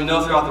tell, and as we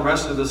know throughout the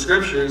rest of the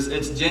Scriptures,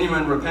 it's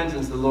genuine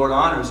repentance the Lord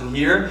honors. And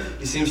here,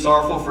 He seems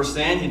sorrowful for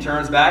sin. He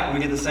turns back, and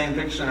we get the same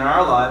picture in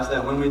our lives,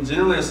 that when we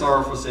generally are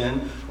sorrowful for sin,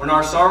 when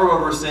our sorrow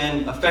over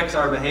sin affects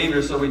our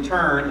behavior, so we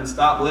turn and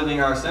stop living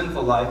our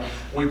sinful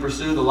life, we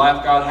pursue the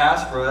life God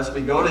has for us,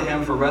 we go to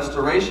Him for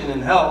restoration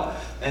and help,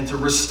 and to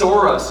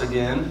restore us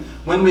again.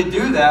 When we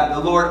do that, the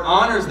Lord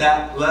honors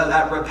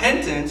that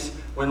repentance.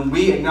 When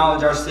we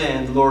acknowledge our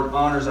sin, the Lord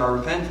honors our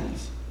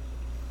repentance.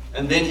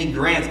 And then He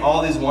grants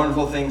all these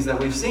wonderful things that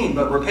we've seen.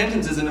 But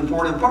repentance is an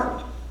important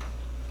part.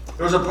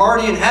 There was a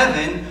party in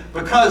heaven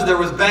because there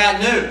was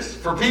bad news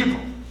for people.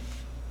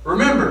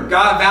 Remember,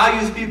 God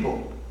values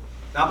people.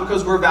 Not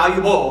because we're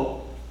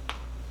valuable,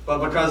 but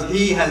because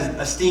He has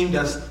esteemed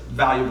us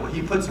valuable.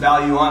 He puts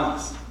value on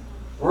us.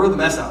 We're the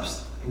mess-ups.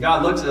 And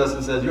God looks at us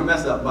and says, you're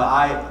messed up, but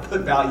I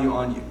put value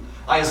on you.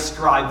 I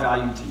ascribe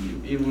value to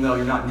you, even though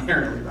you're not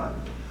inherently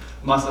valuable,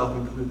 myself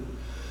included.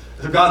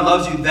 So God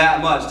loves you that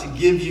much to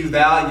give you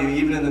value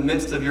even in the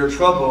midst of your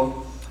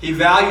trouble. He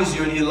values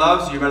you and He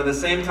loves you, but at the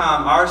same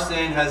time, our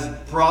sin has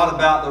brought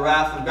about the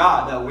wrath of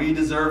God, that we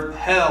deserve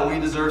hell, we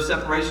deserve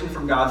separation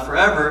from God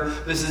forever.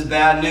 This is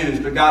bad news,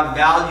 but God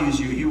values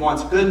you. He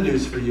wants good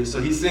news for you.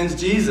 So He sends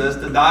Jesus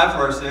to die for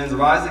our sins,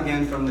 rise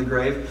again from the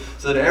grave,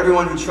 so that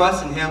everyone who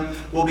trusts in Him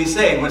will be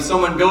saved. When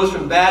someone goes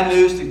from bad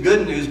news to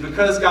good news,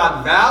 because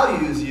God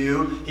values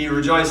you, He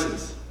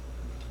rejoices.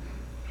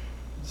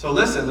 So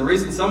listen, the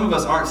reason some of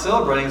us aren't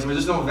celebrating is we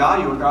just don't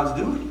value what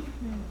God's doing.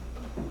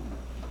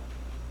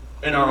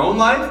 In our own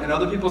life and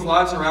other people's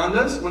lives around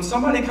us, when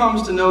somebody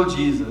comes to know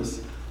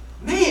Jesus,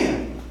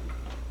 man,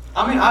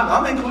 I mean,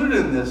 I'm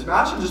included in this. Man,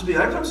 I should just be,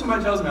 every time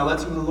somebody tells me I led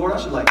some to the Lord,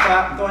 I should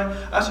clap and going,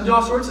 I should do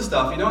all sorts of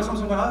stuff. You know,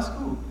 sometimes I'm like, oh, that's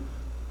cool.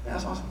 Yeah,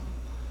 that's awesome.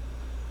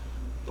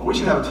 But we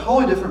should have a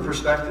totally different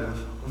perspective.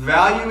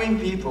 Valuing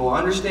people,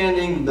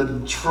 understanding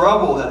the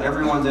trouble that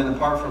everyone's in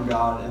apart from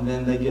God, and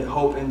then they get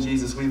hope in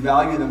Jesus. We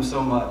value them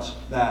so much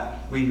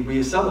that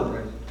we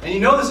celebrate. And you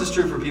know this is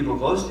true for people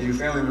close to you,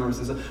 family members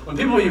and stuff. When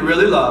people you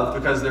really love,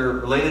 because they're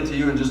related to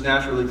you and just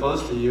naturally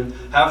close to you,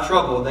 have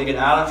trouble, they get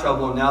out of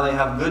trouble, and now they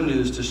have good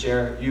news to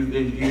share, you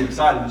get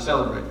excited, you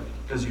celebrate,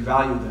 because you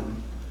value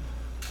them.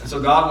 And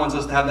so God wants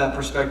us to have that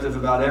perspective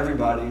about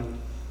everybody.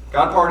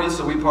 God parties,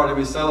 so we party,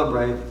 we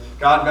celebrate.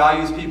 God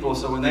values people,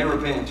 so when they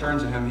repent and turn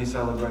to Him, He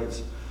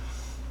celebrates.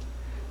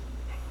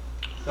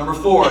 Number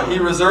 4, He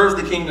reserves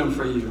the kingdom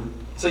for you.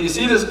 So you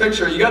see this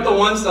picture, you got the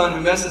one son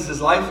who messes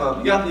his life up.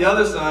 You got the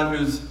other son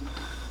who's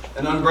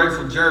an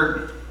ungrateful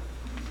jerk.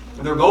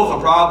 They're both a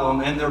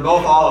problem, and they're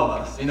both all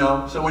of us, you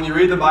know. So when you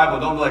read the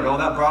Bible, don't be like, oh,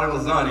 that prodigal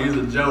son, he's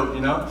a joke,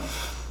 you know.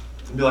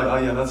 Be like, oh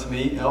yeah, that's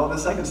me. Oh, the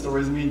second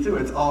story is me too.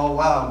 It's all,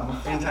 wow,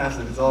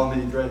 fantastic. It's all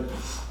me, great.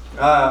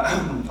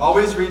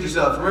 Always read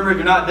yourself. Remember,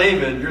 you're not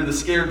David. You're the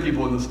scared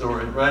people in the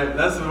story, right?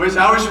 That's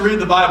how we should read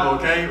the Bible,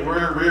 okay?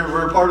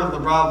 We're part of the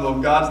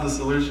problem. God's the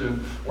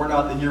solution. We're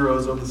not the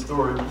heroes of the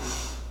story.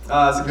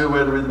 It's a good way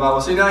to read the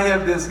Bible. So now you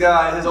have this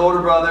guy, his older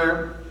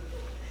brother,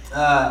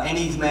 and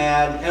he's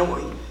mad. And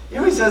you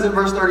know what he says in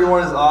verse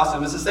 31 is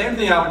awesome. It's the same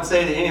thing I would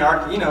say to any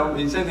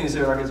the same thing you say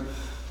to our kids.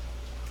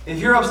 If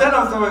you're upset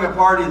on throwing a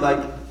party, like,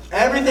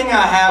 everything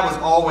I had was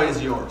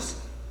always yours.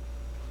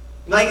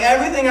 Like,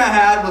 everything I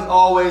had was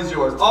always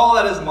yours. All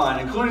that is mine,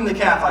 including the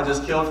calf I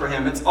just killed for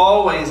him. It's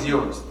always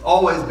yours.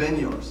 Always been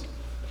yours.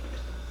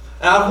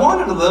 And I've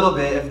wondered a little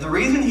bit if the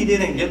reason he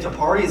didn't get to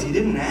party is he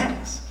didn't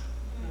ask.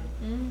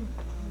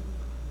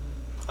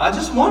 I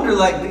just wonder,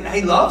 like,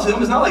 he loves him.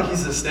 It's not like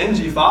he's a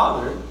stingy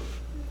father.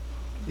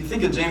 You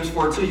think of James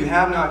 4:2, you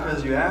have not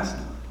because you ask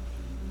not.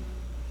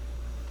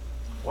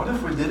 What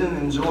if we didn't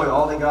enjoy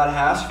all that God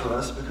has for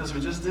us because we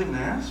just didn't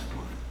ask for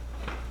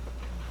it?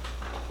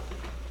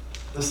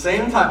 The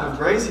same type of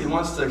grace He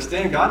wants to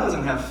extend, God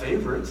doesn't have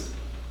favorites.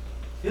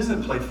 He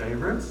doesn't play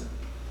favorites.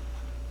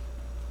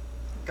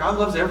 God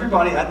loves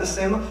everybody at the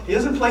same level. He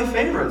doesn't play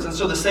favorites. And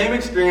so the same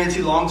experience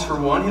He longs for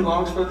one, He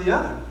longs for the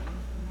other.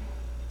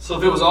 So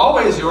if it was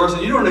always yours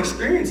and you don't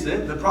experience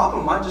it, the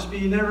problem might just be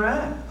you never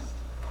asked.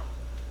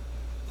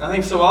 I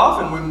think so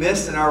often we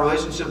miss in our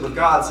relationship with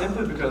God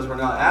simply because we're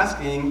not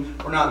asking,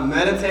 we're not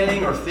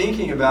meditating or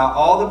thinking about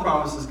all the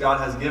promises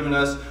God has given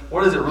us.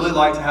 What is it really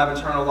like to have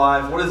eternal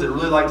life? What is it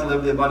really like to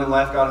live the abundant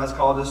life God has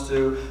called us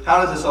to?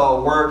 How does this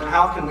all work?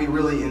 How can we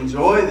really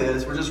enjoy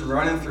this? We're just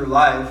running through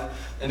life.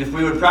 And if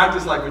we would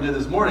practice like we did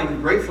this morning,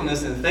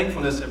 gratefulness and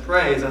thankfulness and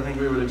praise, I think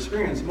we would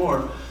experience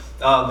more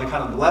the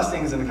kind of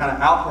blessings and the kind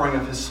of outpouring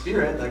of His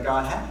Spirit that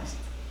God has.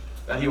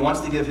 that he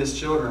wants to give his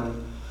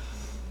children.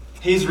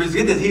 He's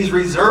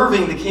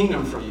reserving the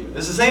kingdom for you.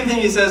 It's the same thing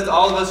he says to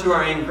all of us who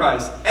are in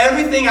Christ.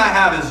 Everything I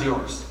have is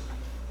yours.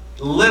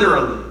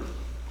 Literally.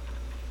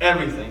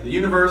 Everything. The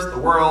universe, the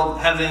world,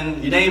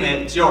 heaven, you name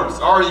it, it's yours.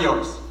 It's already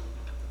yours.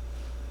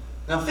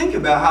 Now think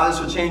about how this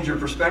would change your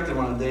perspective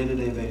on a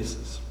day-to-day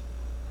basis.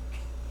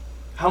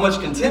 How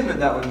much contentment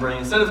that would bring.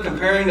 Instead of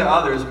comparing to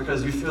others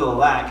because you feel a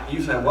lack,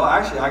 you say, well,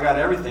 actually, I got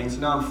everything, so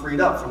now I'm freed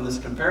up from this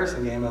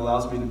comparison game that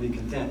allows me to be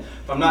content.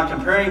 If I'm not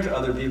comparing to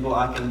other people,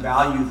 I can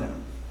value them.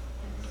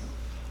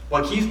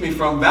 What keeps me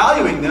from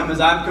valuing them is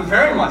I'm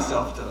comparing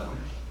myself to them.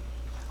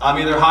 I'm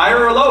either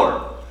higher or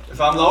lower. If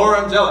I'm lower,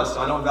 I'm jealous,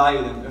 so I don't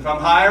value them. If I'm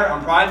higher,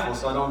 I'm prideful,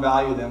 so I don't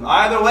value them.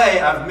 Either way,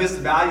 I've missed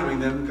valuing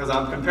them because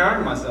I'm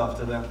comparing myself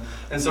to them.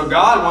 And so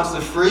God wants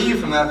to free you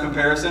from that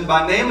comparison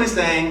by namely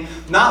saying,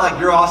 not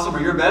like you're awesome or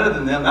you're better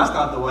than them. That's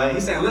not the way.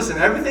 He's saying, listen,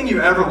 everything you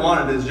ever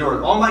wanted is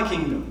yours. All my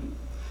kingdom.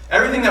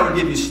 Everything that would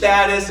give you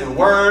status and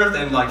worth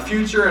and like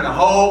future and a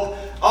hope,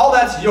 all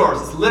that's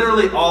yours. It's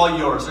literally all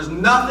yours. There's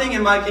nothing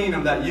in my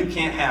kingdom that you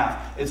can't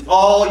have. It's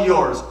all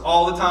yours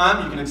all the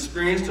time. You can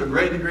experience to a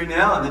great degree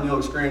now, and then you'll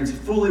experience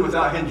fully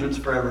without hindrance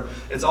forever.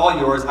 It's all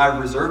yours.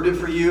 I've reserved it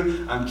for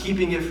you. I'm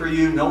keeping it for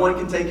you. No one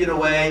can take it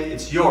away.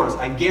 It's yours.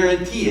 I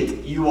guarantee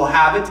it. You will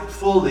have it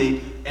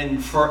fully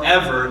and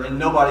forever, and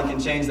nobody can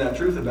change that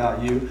truth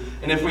about you.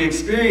 And if we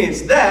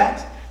experience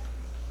that,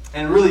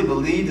 and really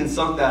believed and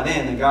soaked that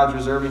in, that God's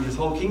reserving his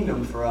whole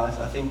kingdom for us,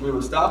 I think we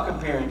would stop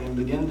comparing and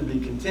begin to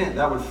be content.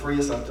 That would free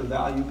us up to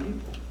value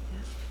people.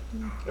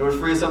 It would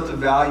free us up to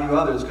value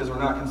others because we're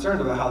not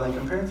concerned about how they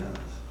compare to us.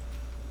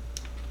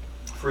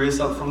 Free us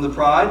up from the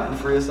pride and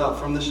free us up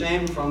from the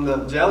shame, from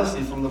the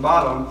jealousy, from the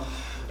bottom.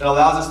 It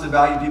allows us to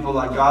value people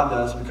like God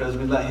does because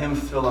we let him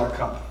fill our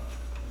cup.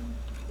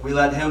 We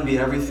let him be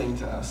everything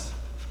to us.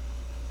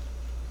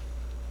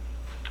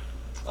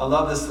 I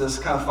love this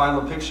kind of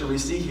final picture we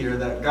see here,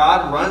 that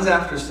God runs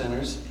after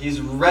sinners. He's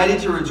ready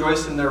to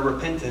rejoice in their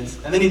repentance.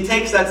 And then he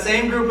takes that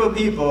same group of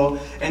people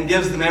and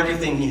gives them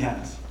everything he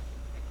has.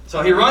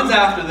 So he runs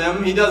after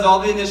them. He does all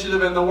the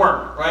initiative and the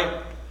work,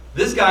 right?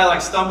 This guy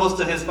stumbles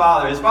to his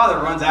father. His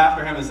father runs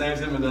after him and saves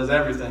him and does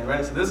everything,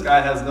 right? So this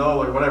guy has no,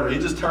 whatever. He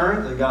just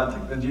turns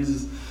and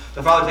Jesus,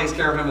 the Father takes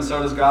care of him, and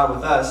so does God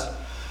with us.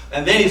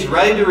 And then he's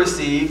ready to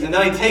receive. And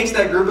then he takes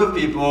that group of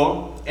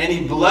people and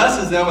he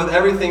blesses them with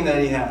everything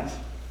that he has.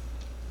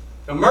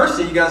 Now,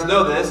 mercy, you guys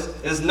know this,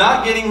 is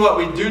not getting what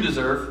we do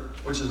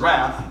deserve, which is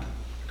wrath.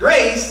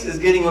 Grace is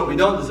getting what we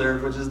don't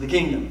deserve, which is the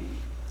kingdom.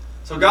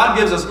 So God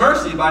gives us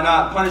mercy by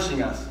not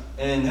punishing us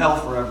in hell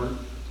forever,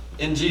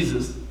 in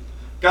Jesus.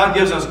 God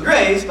gives us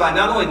grace by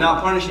not only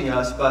not punishing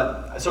us,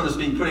 but, so to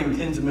speak, putting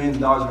tens of millions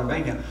of dollars in our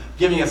bank account,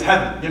 giving us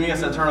heaven, giving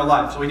us eternal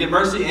life. So we get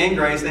mercy and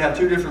grace. They have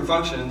two different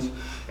functions.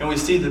 And we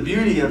see the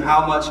beauty of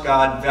how much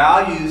God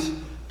values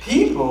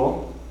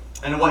people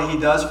and what he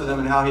does for them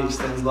and how he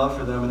extends love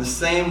for them. In the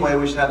same way,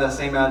 we should have that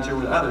same attitude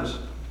with others.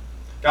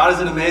 God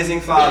is an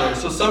amazing Father.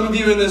 So some of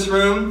you in this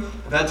room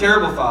have had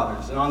terrible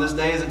fathers, and on this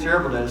day is a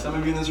terrible day. Some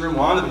of you in this room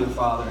want to be a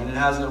father, and it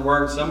hasn't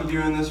worked. Some of you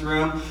in this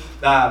room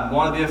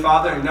want to be a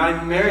father, and you're not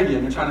even married yet,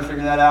 and you're trying to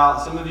figure that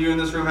out. Some of you in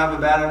this room have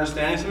a bad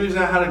understanding. Some of you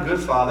have had a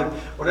good father,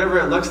 whatever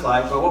it looks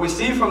like. But what we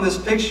see from this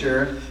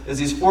picture is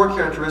these four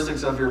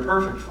characteristics of your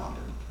perfect father,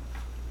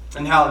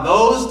 and how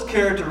those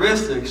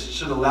characteristics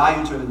should allow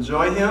you to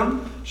enjoy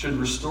him, should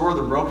restore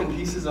the broken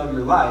pieces of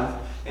your life,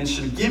 and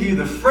should give you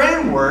the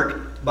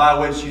framework by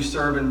which you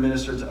serve and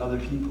minister to other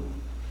people.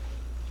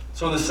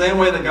 So in the same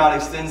way that God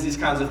extends these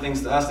kinds of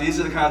things to us, these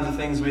are the kinds of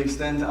things we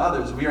extend to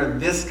others. We are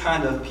this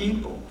kind of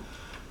people.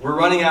 We're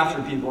running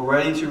after people,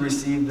 ready to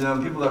receive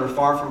them. People that are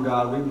far from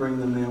God, we bring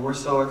them in. We're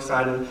so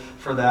excited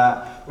for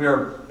that. We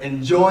are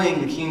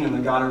enjoying the kingdom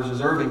that God is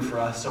reserving for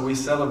us, so we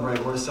celebrate.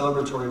 We're a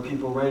celebratory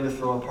people, ready to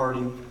throw a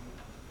party.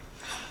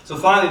 So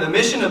finally, the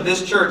mission of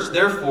this church,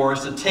 therefore,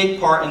 is to take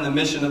part in the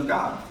mission of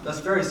God. That's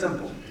very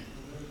simple.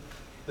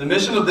 The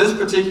mission of this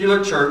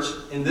particular church,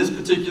 in this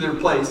particular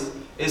place,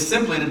 is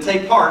simply to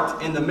take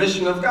part in the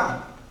mission of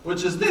God,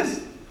 which is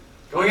this: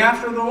 going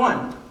after the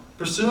one,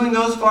 pursuing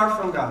those far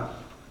from God,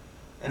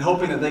 and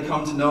hoping that they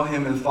come to know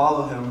him and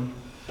follow him.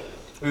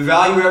 We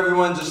value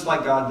everyone just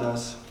like God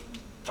does.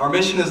 Our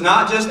mission is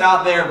not just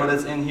out there, but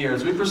it's in here.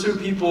 As we pursue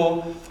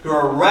people who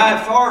are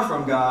far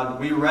from God,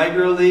 we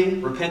regularly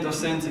repent of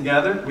sin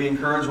together. We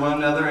encourage one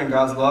another in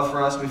God's love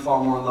for us. We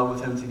fall more in love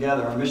with him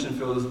together. Our mission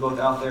field is both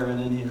out there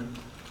and in here.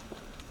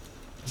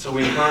 So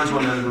we encourage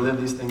one another to live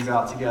these things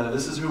out together.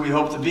 This is who we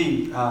hope to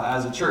be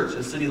as a church,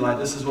 as City Light.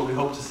 This is what we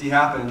hope to see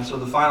happen. And so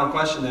the final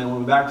question then, we'll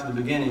go back to the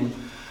beginning,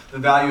 the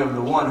value of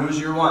the one. Who's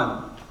your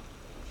one?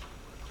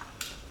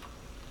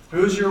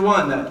 Who's your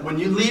one that when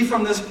you leave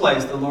from this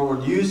place, the Lord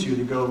would use you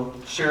to go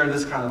share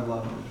this kind of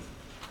love with?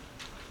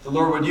 The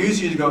Lord would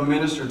use you to go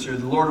minister to.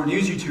 The Lord would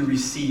use you to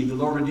receive. The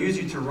Lord would use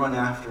you to run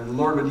after. The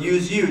Lord would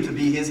use you to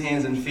be his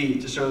hands and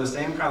feet to show the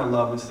same kind of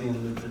love we see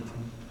in Luke 15.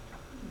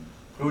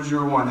 Who's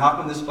your one? How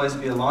can this place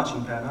be a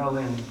launching pad, not a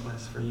landing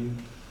place for you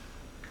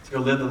to go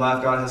live the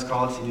life God has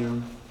called to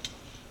you?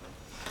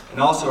 And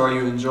also, are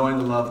you enjoying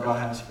the love God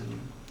has for you?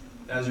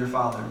 as your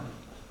Father?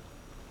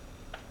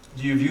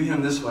 Do you view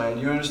him this way?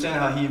 Do you understand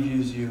how he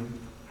views you?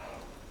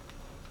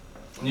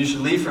 And you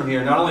should leave from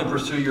here not only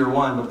pursue your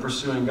one, but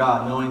pursuing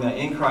God, knowing that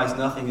in Christ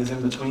nothing is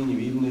in between you,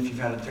 even if you've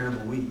had a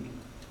terrible week.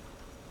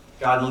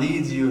 God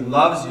leads you and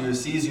loves you and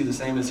sees you the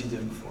same as he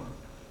did before.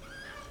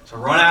 So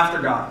run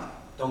after God.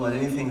 Don't let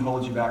anything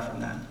hold you back from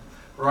that.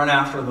 Run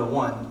after the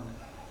one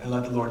and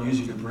let the Lord use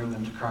you to bring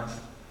them to Christ.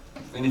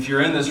 And if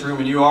you're in this room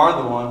and you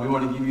are the one, we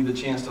want to give you the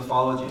chance to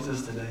follow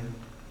Jesus today.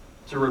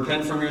 To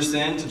repent from your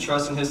sin, to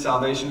trust in his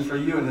salvation for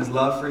you and his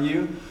love for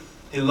you.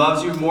 He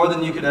loves you more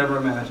than you could ever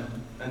imagine.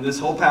 And this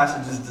whole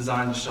passage is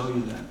designed to show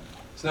you that.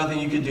 There's nothing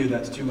you could do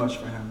that's too much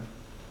for him.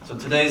 So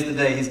today's the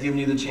day he's giving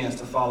you the chance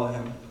to follow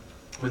him.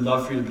 We'd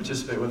love for you to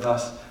participate with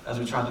us as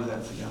we try to do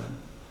that together.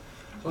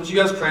 So won't you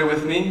guys pray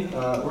with me?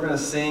 We're going to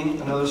sing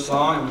another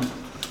song.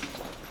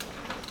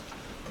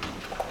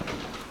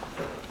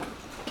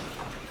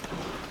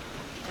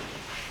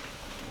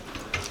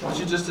 I want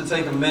you just to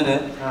take a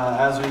minute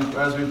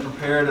as we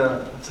prepare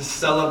to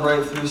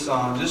celebrate through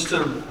song, just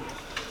to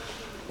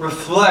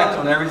reflect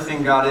on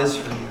everything God is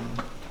for you.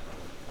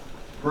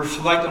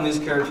 Reflect on these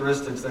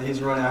characteristics that he's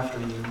run after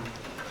you.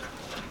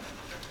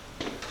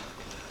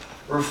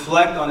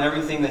 Reflect on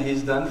everything that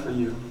he's done for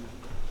you.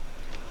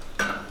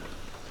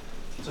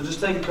 So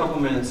just take a couple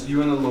minutes,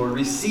 you and the Lord.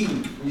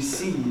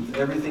 Receive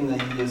everything that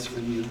he is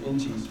for you in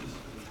Jesus.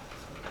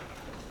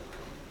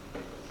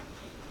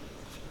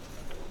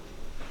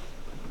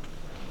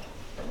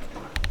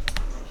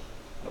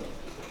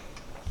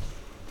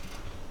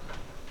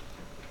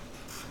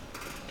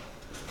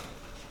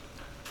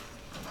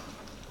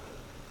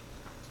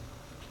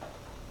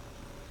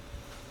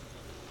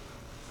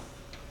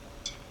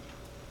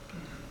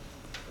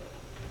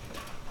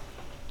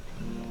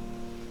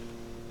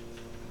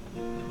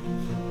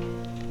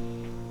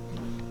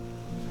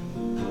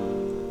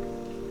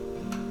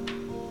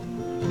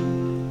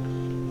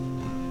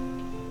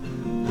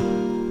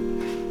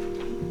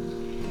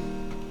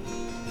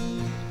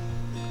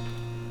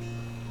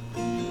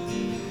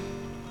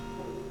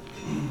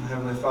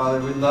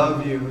 Father, we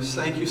love you.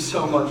 Thank you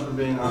so much for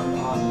being our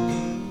Father.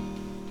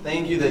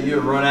 Thank you that you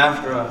have run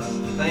after us.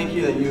 Thank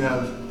you that you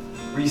have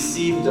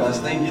received us.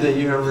 Thank you that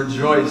you have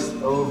rejoiced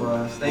over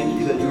us. Thank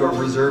you that you are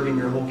reserving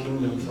your whole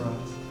kingdom for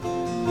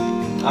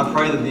us. I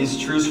pray that these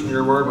truths from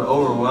your word would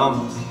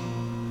overwhelm us,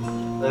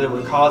 that it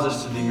would cause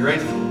us to be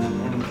grateful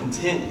and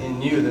content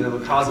in you, that it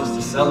would cause us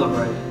to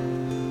celebrate,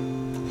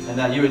 and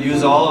that you would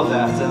use all of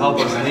that to help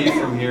us leave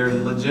from here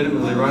and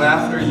legitimately run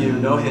after you,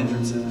 no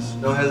hindrances,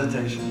 no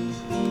hesitations,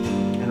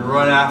 and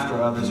run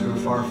after others who are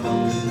far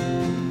from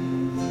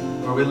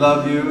you. Lord, we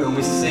love you, and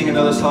we sing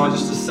another song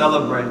just to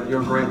celebrate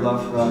your great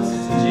love for us.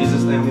 In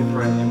Jesus' name we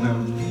pray.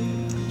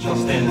 Amen. Shall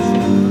stand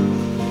and sing.